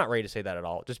size. I'm not ready to say that at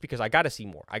all, just because I got to see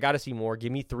more. I got to see more.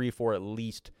 Give me 3 or 4 at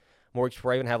least more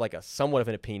before I even have like a somewhat of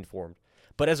an opinion formed.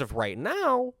 But as of right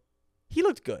now, he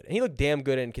looked good. And he looked damn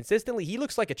good. And consistently, he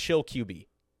looks like a chill QB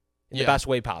in the best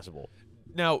way possible.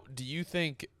 Now, do you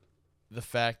think the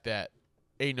fact that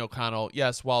Aiden O'Connell,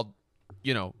 yes, while,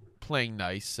 playing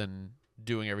nice and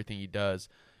doing everything he does,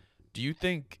 do you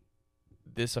think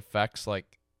this affects,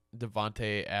 like,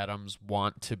 Devontae Adams'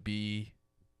 want to be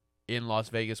in Las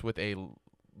Vegas with a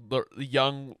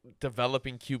young,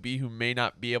 developing QB who may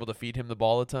not be able to feed him the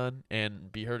ball a ton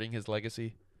and be hurting his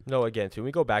legacy? No, again, too,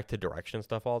 we go back to direction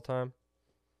stuff all the time.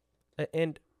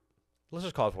 And let's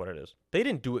just call it for what it is. They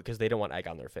didn't do it because they didn't want egg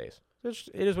on their face. It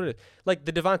is what it is. Like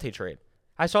the Devontae trade.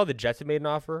 I saw the Jets had made an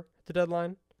offer at the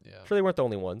deadline. Yeah. Sure, they weren't the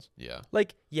only ones. Yeah.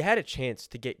 Like, you had a chance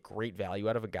to get great value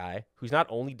out of a guy who's not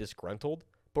only disgruntled,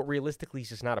 but realistically he's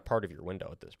just not a part of your window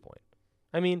at this point.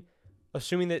 I mean,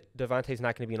 assuming that Devontae's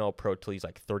not going to be an all-pro till he's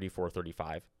like 34,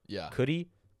 35. Yeah. Could he?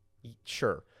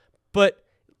 Sure. But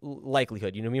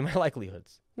likelihood, you know me and my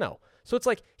likelihoods. No. So it's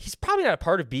like, he's probably not a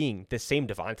part of being the same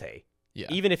Devontae. Yeah.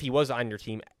 Even if he was on your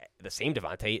team, the same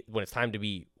Devontae, when it's time to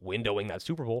be windowing that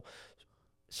Super Bowl.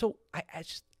 So I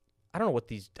don't know what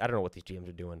these GMs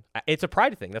are doing. It's a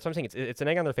pride thing. That's what I'm saying. It's an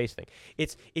egg on their face thing.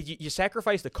 You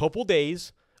sacrificed a couple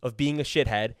days of being a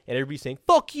shithead and everybody's saying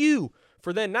fuck you.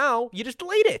 For then now you just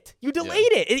delayed it. You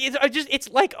delayed it. It's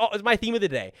like it's my theme of the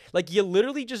day. Like you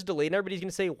literally just delayed, and everybody's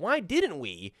gonna say why didn't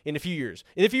we in a few years?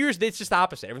 In a few years it's just the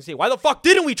opposite. Everyone's saying why the fuck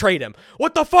didn't we trade him?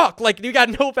 What the fuck? Like you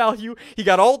got no value. He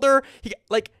got older.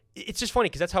 It's just funny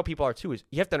because that's how people are too. Is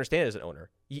you have to understand as an owner.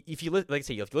 If you if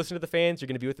you listen to the fans, you're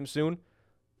gonna be with them soon.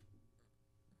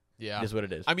 Yeah. It is what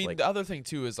it is. I mean, the other thing,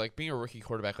 too, is, like, being a rookie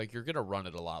quarterback, like, you're going to run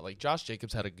it a lot. Like, Josh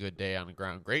Jacobs had a good day on the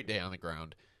ground, great day on the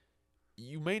ground.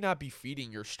 You may not be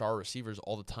feeding your star receivers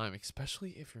all the time,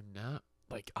 especially if you're not,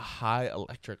 like, a high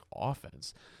electric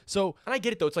offense. So, and I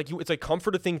get it, though. It's like it's a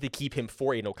comforter thing to keep him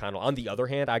for Aiden O'Connell. On the other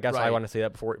hand, I guess I want to say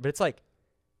that before, but it's like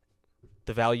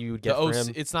the value you would get for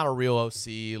him. It's not a real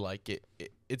OC. Like,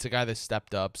 it's a guy that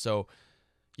stepped up. So,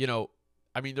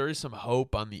 I mean, there is some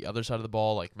hope on the other side of the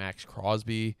ball, like Max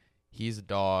Crosby. He's a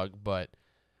dog, but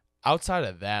outside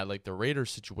of that, like the Raiders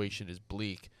situation is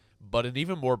bleak. But an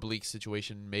even more bleak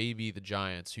situation may be the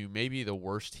Giants, who may be the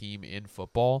worst team in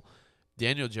football.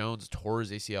 Daniel Jones tore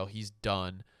his ACL. He's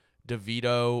done.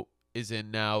 DeVito is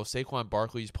in now. Saquon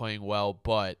Barkley's playing well,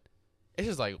 but it's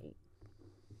just like,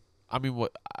 I mean,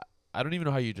 I don't even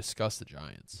know how you discuss the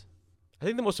Giants. I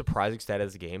think the most surprising stat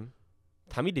of the game,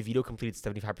 Tommy DeVito completed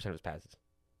 75% of his passes.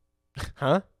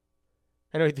 Huh?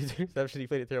 I know he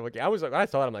played it terrible. I was like, when I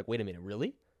saw it, I'm like, wait a minute,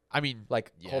 really? I mean,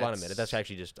 like, hold on a minute. That's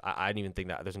actually just, I didn't even think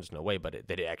that. There's just no way, but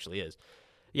that it actually is.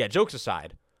 Yeah, jokes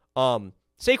aside,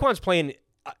 Saquon's playing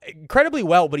incredibly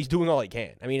well, but he's doing all he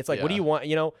can. I mean, it's like, what do you want?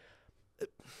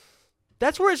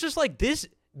 That's where it's just like this.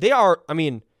 I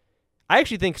mean, I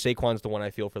actually think Saquon's the one I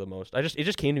feel for the most. It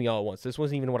just came to me all at once. This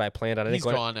wasn't even what I planned on. I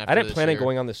didn't plan on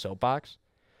going on this soapbox.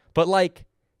 But, like,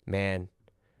 man,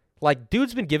 like,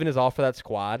 dude's been giving his all for that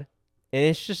squad. And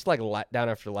it's just like letdown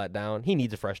after letdown. He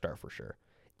needs a fresh start for sure.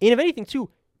 And if anything, too,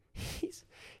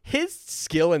 his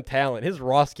skill and talent, his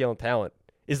raw skill and talent,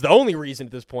 is the only reason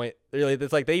at this point. Really,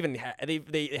 it's like they even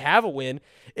they have a win.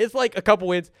 It's like a couple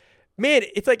wins. Man,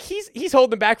 it's like he's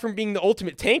holding back from being the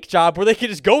ultimate tank job where they could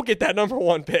just go get that number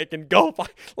 1 pick and go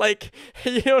like,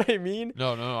 you know what I mean?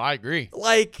 No, I agree.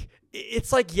 Like,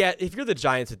 it's like, yeah, if you're the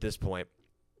Giants at this point,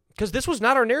 because this was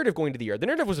not our narrative going into the year. The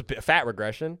narrative was a fat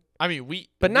regression. I mean,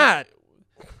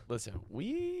 listen,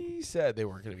 we said they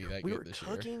weren't going to be that good this year.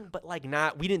 We were cooking, but like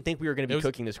not. We didn't think we were going to be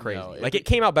cooking this crazy. No, it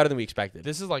came out better than we expected.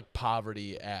 This is like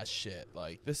poverty-ass shit.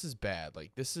 Like, this is bad.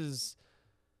 Like, this is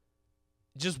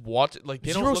just watch it. Like,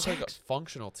 they don't look like a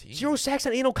functional team. 0 sacks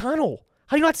on Aiden O'Connell.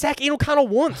 How do you not sack Aiden O'Connell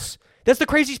once? That's the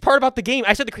craziest part about the game.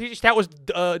 I said the craziest stat was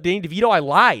Danny DeVito. I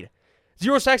lied.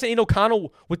 0 sacks on Aiden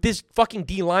O'Connell with this fucking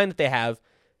D-line that they have.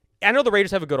 I know the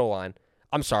Raiders have a good O-line.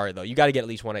 I'm sorry, though. You got to get at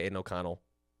least one at Aiden O'Connell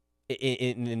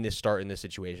in this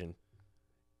situation.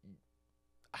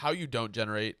 How you don't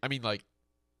generate... I mean, like,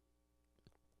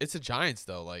 it's the Giants,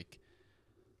 though. Like,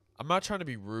 I'm not trying to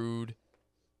be rude,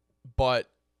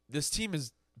 but this team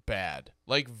is bad.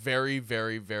 Like, very,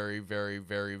 very, very, very,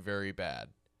 very, very bad.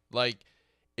 Like,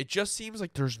 it just seems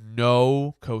like there's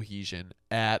no cohesion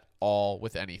at all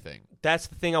with anything. That's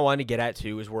the thing I wanted to get at,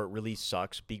 too, is where it really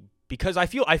sucks. Because I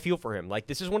feel for him. Like,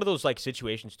 this is one of those like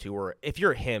situations too where if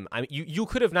you're him, you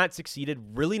could have not succeeded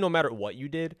really no matter what you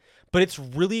did, but it's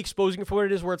really exposing it for what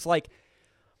it is. Where it's like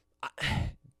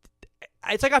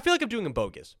I feel like I'm doing him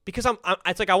bogus because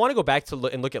it's like I want to go back to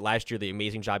look at last year, the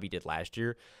amazing job he did last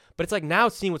year, but it's like now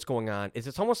seeing what's going on is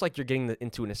it's almost like you're getting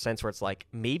into in a sense where it's like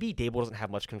maybe Dable doesn't have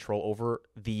much control over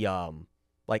the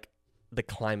like the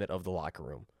climate of the locker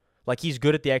room. Like, he's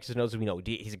good at the X's and O's. We know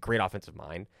he's a great offensive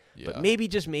mind. Yeah. But maybe,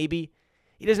 just maybe,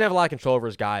 he doesn't have a lot of control over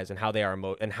his guys and how they are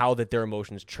and how that their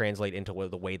emotions translate into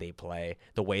the way they play,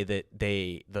 the way that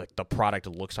the product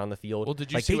looks on the field. Well,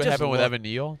 did you see what happened with Evan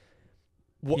Neal?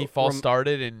 He false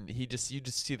started, and you just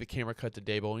see the camera cut to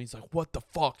Dable, and he's like, "What the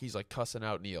fuck?" He's like cussing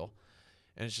out Neal,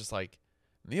 and it's just like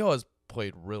Neal has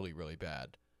played really, really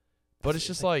bad, but it's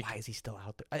just like why is he still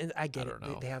out there? I get it.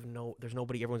 know. They have there's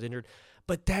nobody. Everyone's injured,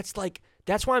 but that's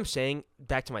why I'm saying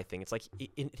back to my thing. It's like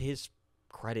in his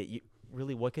credit,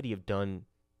 really, what could he have done?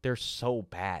 They're so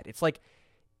bad. It's like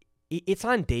it's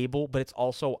on Dable, but it's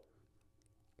also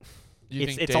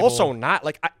it's also not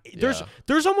like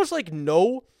there's almost like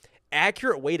no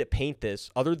accurate way to paint this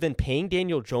other than paying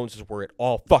Daniel Jones is where it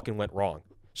all fucking went wrong.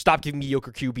 Stop giving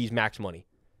mediocre QBs max money.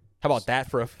 How about that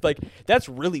that's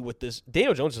really what this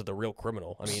Daniel Jones is the real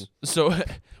criminal. I mean, so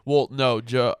well, no,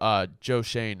 Joe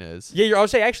Shane is. Yeah, I would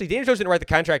say actually Daniel Jones didn't write the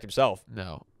contract himself.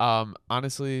 No.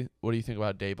 Honestly, what do you think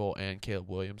about Dable and Caleb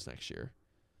Williams next year?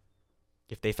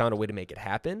 If they found a way to make it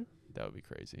happen, that would be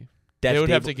crazy. They would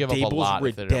have to give up a lot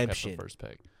if they don't have redemption. the first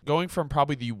pick. Going from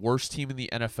probably the worst team in the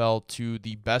NFL to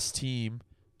the best team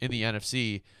in the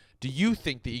NFC, do you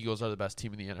think the Eagles are the best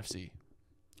team in the NFC?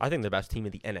 I think they're the best team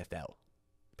in the NFL.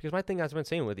 Because my thing I've been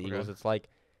saying with the Eagles, it's like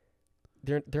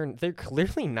they're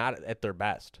clearly not at their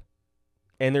best,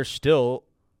 and they're still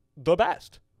the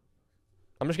best.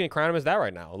 I'm just gonna crown them as that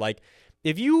right now. Like,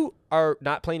 if you are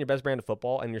not playing your best brand of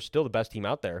football and you're still the best team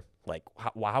out there, like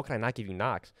how can I not give you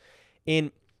knocks?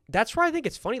 And that's where I think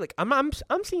it's funny. Like I'm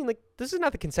seeing like this is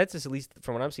not the consensus, at least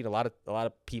from what I'm seeing. A lot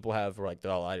of people have like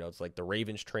it's like the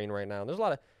Ravens train right now. And there's a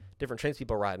lot of different trains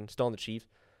people are riding, still on the Chiefs.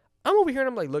 I'm over here and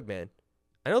I'm like, look, man,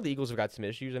 I know the Eagles have got some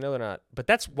issues. I know they're not, but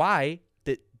that's why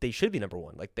that they should be number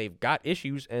one. Like they've got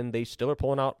issues and they still are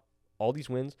pulling out all these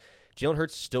wins. Jalen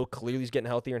Hurts still clearly is getting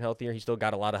healthier and healthier. He's still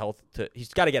got a lot of health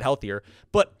he's got to get healthier.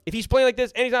 But if he's playing like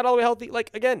this and he's not all the way healthy, like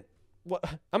again.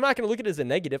 I'm not going to look at it as a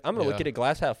negative. I'm going to look at it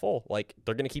glass half full. Like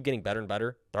they're going to keep getting better and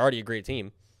better. They're already a great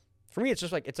team. For me, it's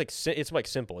just like it's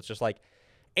simple. It's just like,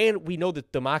 and we know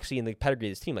that the moxie and the pedigree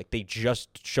of this team, like they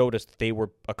just showed us that they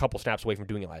were a couple snaps away from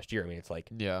doing it last year. I mean, it's like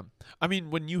I mean,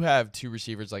 when you have two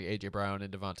receivers like AJ Brown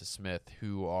and Devonta Smith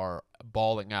who are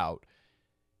balling out,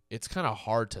 it's kind of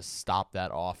hard to stop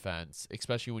that offense,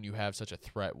 especially when you have such a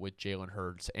threat with Jalen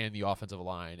Hurts and the offensive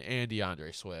line and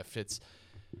DeAndre Swift. It's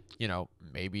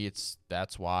maybe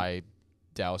that's why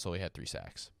Dallas only had 3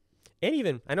 sacks. And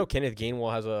even I know Kenneth Gainwell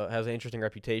has an interesting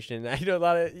reputation. I know a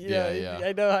lot of yeah.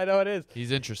 I know it is. He's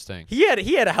interesting. He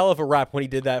had a hell of a rep when he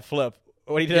did that flip.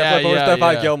 When he did that flip over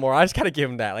Stephon Gilmore, I just gotta give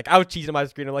him that. Like I was cheesing my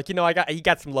screen. I'm like, he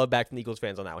got some love back from the Eagles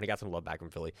fans on that one. He got some love back from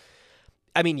Philly.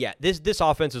 I mean, yeah, this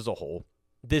offense as a whole,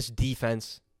 this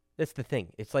defense, that's the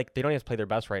thing. It's like they don't have to play their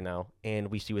best right now, and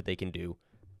we see what they can do.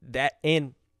 But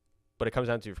it comes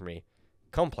down to for me.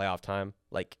 Come playoff time,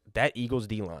 like that Eagles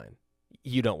D-line,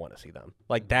 you don't want to see them.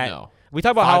 Like that. No. We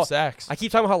talk about 5 how sacks. I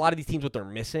keep talking about how a lot of these teams, what they're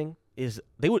missing is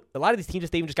a lot of these teams,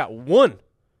 if they even just got one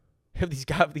of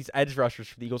these edge rushers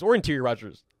for the Eagles or interior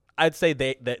rushers, I'd say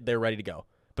they're ready to go.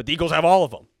 But the Eagles have all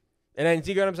of them. And then,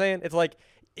 see what I'm saying?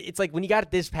 It's like when you got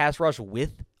this pass rush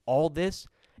with all this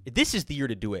is the year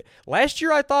to do it. Last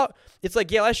year, I thought, it's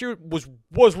like, yeah, last year was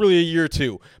really a year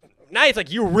too. Now it's like,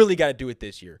 you really got to do it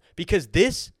this year. Because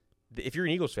if you're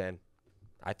an Eagles fan,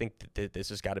 I think this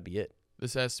has got to be it.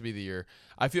 This has to be the year.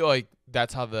 I feel like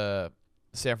that's how the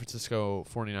San Francisco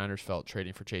 49ers felt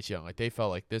trading for Chase Young. Like they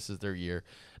felt like this is their year.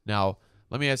 Now,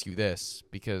 let me ask you this,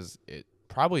 because it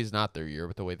probably is not their year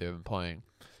with the way they've been playing.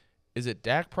 Is it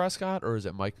Dak Prescott or is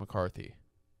it Mike McCarthy?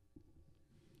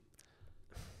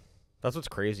 That's what's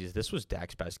crazy is this was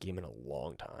Dak's best game in a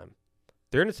long time.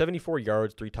 They're in at 74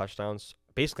 yards, 3 touchdowns,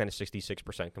 basically on a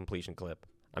 66% completion clip.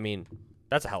 I mean,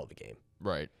 that's a hell of a game.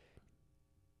 Right.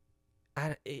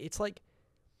 It's like,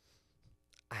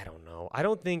 I don't know. I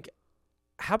don't think,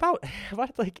 how about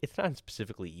like, it's not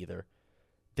specifically either.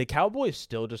 The Cowboys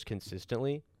still just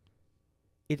consistently,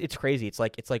 it's crazy. It's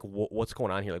like what's going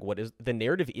on here? Like, what is, the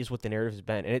narrative is what the narrative has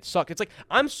been. And it sucks. It's like,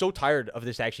 I'm so tired of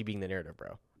this actually being the narrative,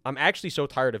 bro. I'm actually so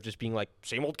tired of just being like,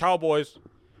 same old Cowboys.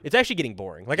 It's actually getting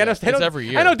boring. Like, it's every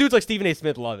year. I know dudes like Stephen A.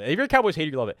 Smith love it. If you're a Cowboys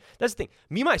hater, you love it. That's the thing.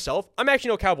 Me, myself, I'm actually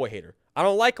no Cowboy hater. I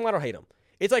don't like them. I don't hate them.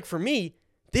 It's like, for me,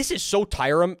 this is so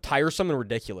tiresome and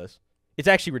ridiculous. It's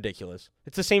actually ridiculous.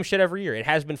 It's the same shit every year. It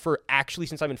has been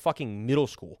since I'm in fucking middle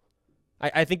school.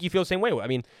 I think you feel the same way. I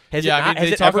mean, has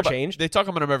it ever changed? They talk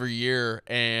about them every year,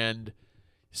 and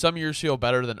some years feel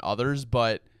better than others,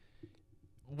 but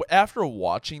after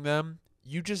watching them,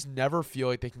 you just never feel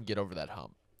like they can get over that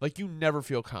hump. Like, you never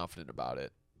feel confident about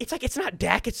it. It's like, it's not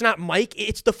Dak, it's not Mike,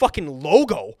 it's the fucking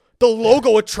logo. The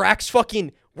logo attracts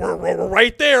fucking. We're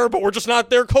right there, but we're just not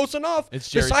there close enough. It's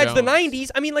Jerry Besides the Jones.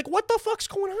 90s, I mean, like, what the fuck's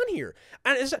going on here?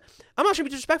 And I'm not trying to be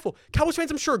disrespectful. Cowboys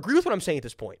fans, I'm sure, agree with what I'm saying at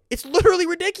this point. It's literally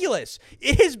ridiculous.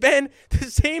 It has been the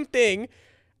same thing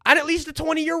on at least a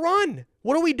 20-year run.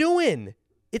 What are we doing?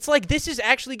 It's like this is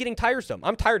actually getting tiresome.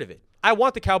 I'm tired of it. I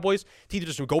want the Cowboys to either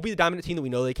just go be the dominant team that we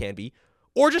know they can be,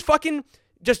 or just fucking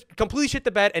just completely shit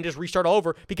the bed and just restart all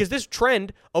over, because this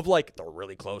trend of, like, they're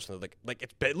really close and like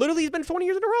it's been, literally it's been 20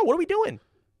 years in a row. What are we doing?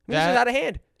 This is out of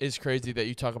hand. Is crazy that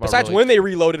you talk about. Besides really, when they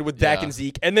reloaded with Dak Yeah. and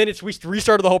Zeke, and then it's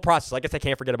restarted the whole process. I guess I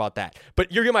can't forget about that.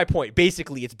 But you're getting my point.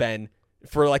 Basically, it's been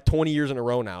for like 20 years in a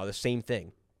row now the same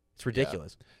thing. It's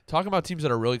ridiculous. talking about teams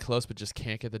that are really close but just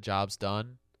can't get the jobs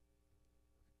done.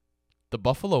 The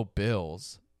Buffalo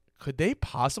Bills, could they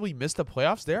possibly miss the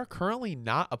playoffs? They are currently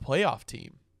not a playoff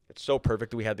team. It's so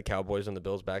perfect that we had the Cowboys and the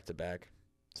Bills back to back.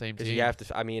 Same Because team. you have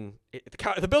to. I mean,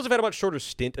 the Bills have had a much shorter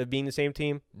stint of being the same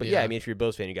team. But yeah, Yeah. I mean, if you're a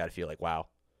Bills fan, you got to feel like, wow,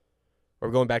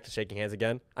 we're going back to shaking hands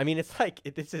again. I mean, it's like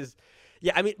this is.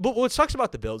 Yeah, I mean, but what sucks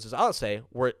about the Bills is I'll say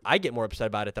where I get more upset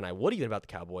about it than I would even about the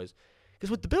Cowboys,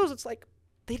 because with the Bills, it's like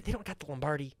they don't got the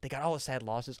Lombardi. They got all the sad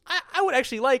losses. I would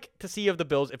actually like to see of the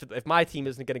Bills if my team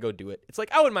isn't going to go do it. It's like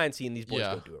I wouldn't mind seeing these boys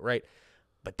go do it, right?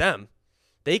 But them,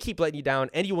 they keep letting you down,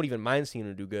 and you won't even mind seeing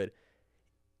them do good.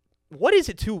 What is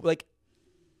it too? Like,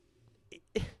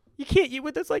 you can't. You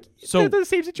with this like So- they're the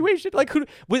same situation. Like,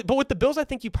 but with the Bills, I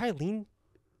think you probably lean.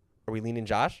 Are we leaning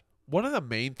Josh? One of the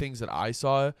main things that I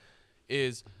saw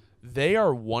is they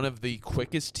are one of the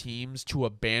quickest teams to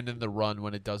abandon the run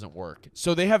when it doesn't work.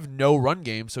 So they have no run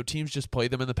game, so teams just play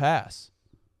them in the pass.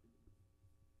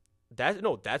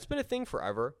 That's been a thing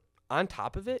forever. On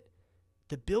top of it,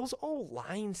 the Bills'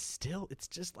 line still, it's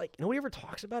just like nobody ever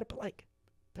talks about it, but like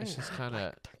It's just kind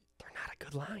of they're not a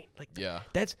good line. Like yeah.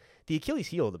 that's the Achilles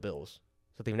heel of the Bills.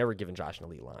 So they've never given Josh an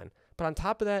elite line. But on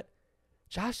top of that,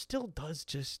 Josh still does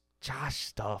just Josh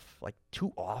stuff like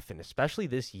too often, especially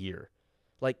this year.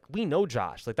 Like we know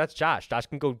Josh. Like that's Josh. Josh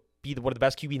can go be one of the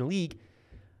best QB in the league,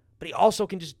 but he also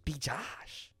can just be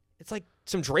Josh. It's like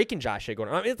some Drake and Josh shit going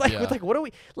on. I mean, it's like, Yeah. it's like, what are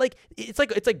we like? It's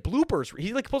like bloopers.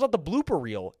 He like pulls out the blooper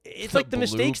reel. It's like the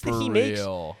mistakes that he makes.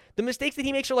 The mistakes that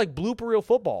he makes are like blooper reel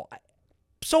football.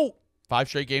 So 5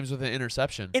 straight games with an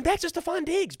interception. and that's just Stephon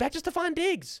Diggs. Back to Stephon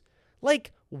Diggs.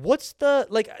 Like, what's the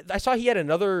like? I saw he had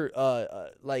another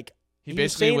like. He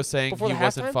basically was saying before he the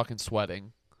wasn't halftime? fucking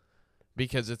sweating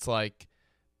because it's like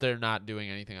they're not doing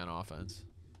anything on offense.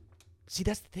 See,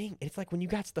 that's the thing. It's like when you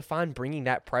got Stephon bringing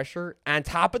that pressure on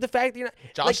top of the fact that you're not.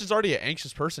 Josh like, is already an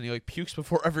anxious person. He like pukes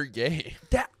before every game.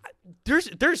 that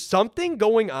there's something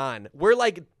going on where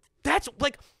like that's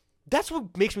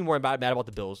what makes me more mad about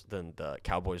the Bills than the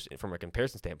Cowboys from a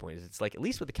comparison standpoint. Is it's like at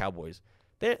least with the Cowboys,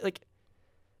 they're like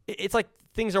it's like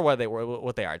things are what they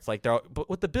are. It's like but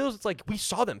with the Bills, it's like we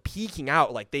saw them peaking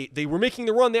out. Like they were making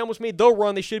the run. They almost made the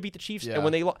run. They should have beat the Chiefs. Yeah. And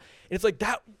when and it's like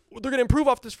that they're gonna improve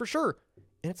off this for sure.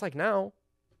 And it's like now.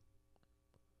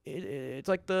 It's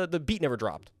like the beat never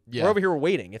dropped. Yeah. We're over here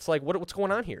waiting. It's like what's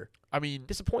going on here? I mean,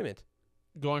 Disappointment.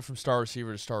 going from star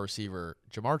receiver to star receiver,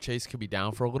 Jamar Chase could be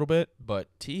down for a little bit, but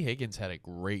T. Higgins had a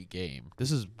great game.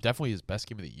 This is definitely his best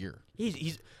game of the year.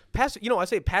 He's past. I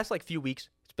say past like few weeks.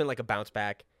 It's been like a bounce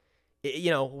back. He's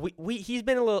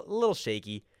been a little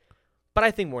shaky, but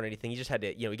I think more than anything, he just had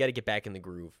to. We got to get back in the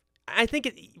groove. I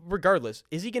think regardless,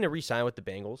 is he going to re-sign with the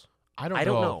Bengals? I don't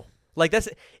know. Like that's,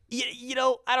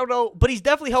 I don't know, but he's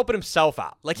definitely helping himself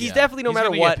out. Like he's definitely no He's matter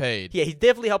gonna what. get paid. Yeah, he's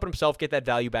definitely helping himself get that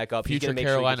value back up. He's Future gonna make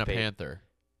Carolina sure he gets paid. Panther.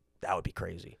 That would be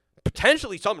crazy.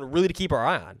 Potentially something really to keep our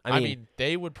eye on. I mean,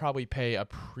 they would probably pay a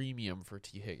premium for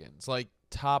T. Higgins, like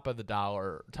top of the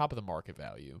dollar, top of the market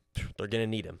value. they're gonna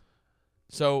need him.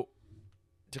 So,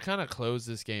 to kind of close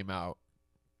this game out,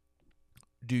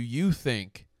 do you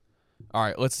think? All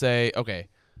right, let's say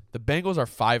the Bengals are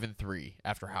 5-3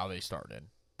 after how they started.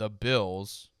 The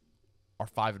Bills are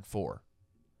 5-4.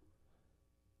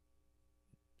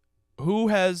 Who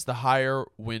has the higher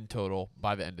win total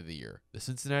by the end of the year? The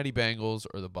Cincinnati Bengals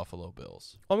or the Buffalo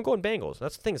Bills? I'm going Bengals.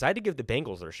 That's the thing is I had to give the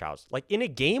Bengals their shouts. Like in a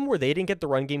game where they didn't get the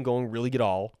run game going really at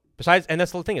all. Besides, and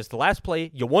that's the thing is the last play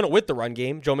you won it with the run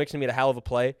game. Joe Mixon made a hell of a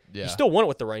play. Yeah. You still won it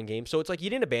with the run game, so it's like you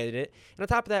didn't abandon it. And on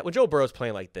top of that, when Joe Burrow's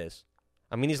playing like this,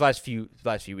 I mean these last few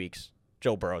weeks,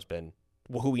 Joe Burrow's been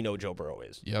who we know Joe Burrow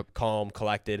is. Yep. Calm,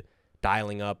 collected,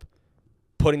 dialing up,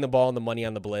 putting the ball and the money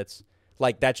on the blitz.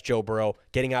 Like, that's Joe Burrow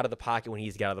getting out of the pocket when he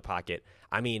needs to get out of the pocket.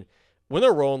 I mean, when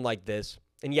they're rolling like this,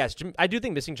 and yes, I do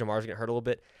think missing Jamar's going to hurt a little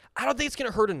bit. I don't think it's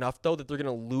going to hurt enough, though, that they're going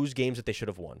to lose games that they should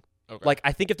have won. Okay. Like,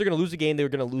 I think if they're going to lose a game, they're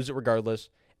going to lose it regardless.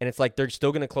 And it's like they're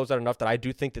still going to close out enough that I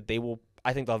do think that they will.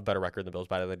 I think they'll have a better record than the Bills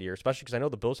by the end of the year, especially because I know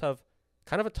the Bills have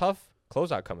kind of a tough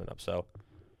closeout coming up. So,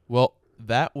 Well,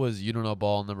 that was You Don't Know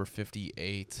Ball number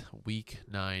 58, Week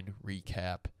 9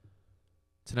 recap.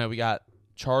 Tonight we got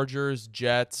Chargers,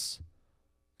 Jets.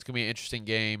 It's going to be an interesting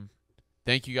game.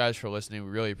 Thank you guys for listening.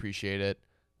 We really appreciate it.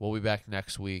 We'll be back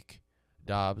next week.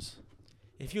 Dobbs.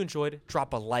 if you enjoyed,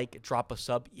 drop a like, drop a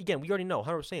sub. Again, we already know,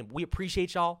 100%. We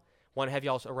appreciate y'all. Want to have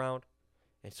y'all around.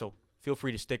 And so feel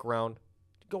free to stick around.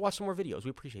 Go watch some more videos. We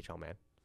appreciate y'all, man.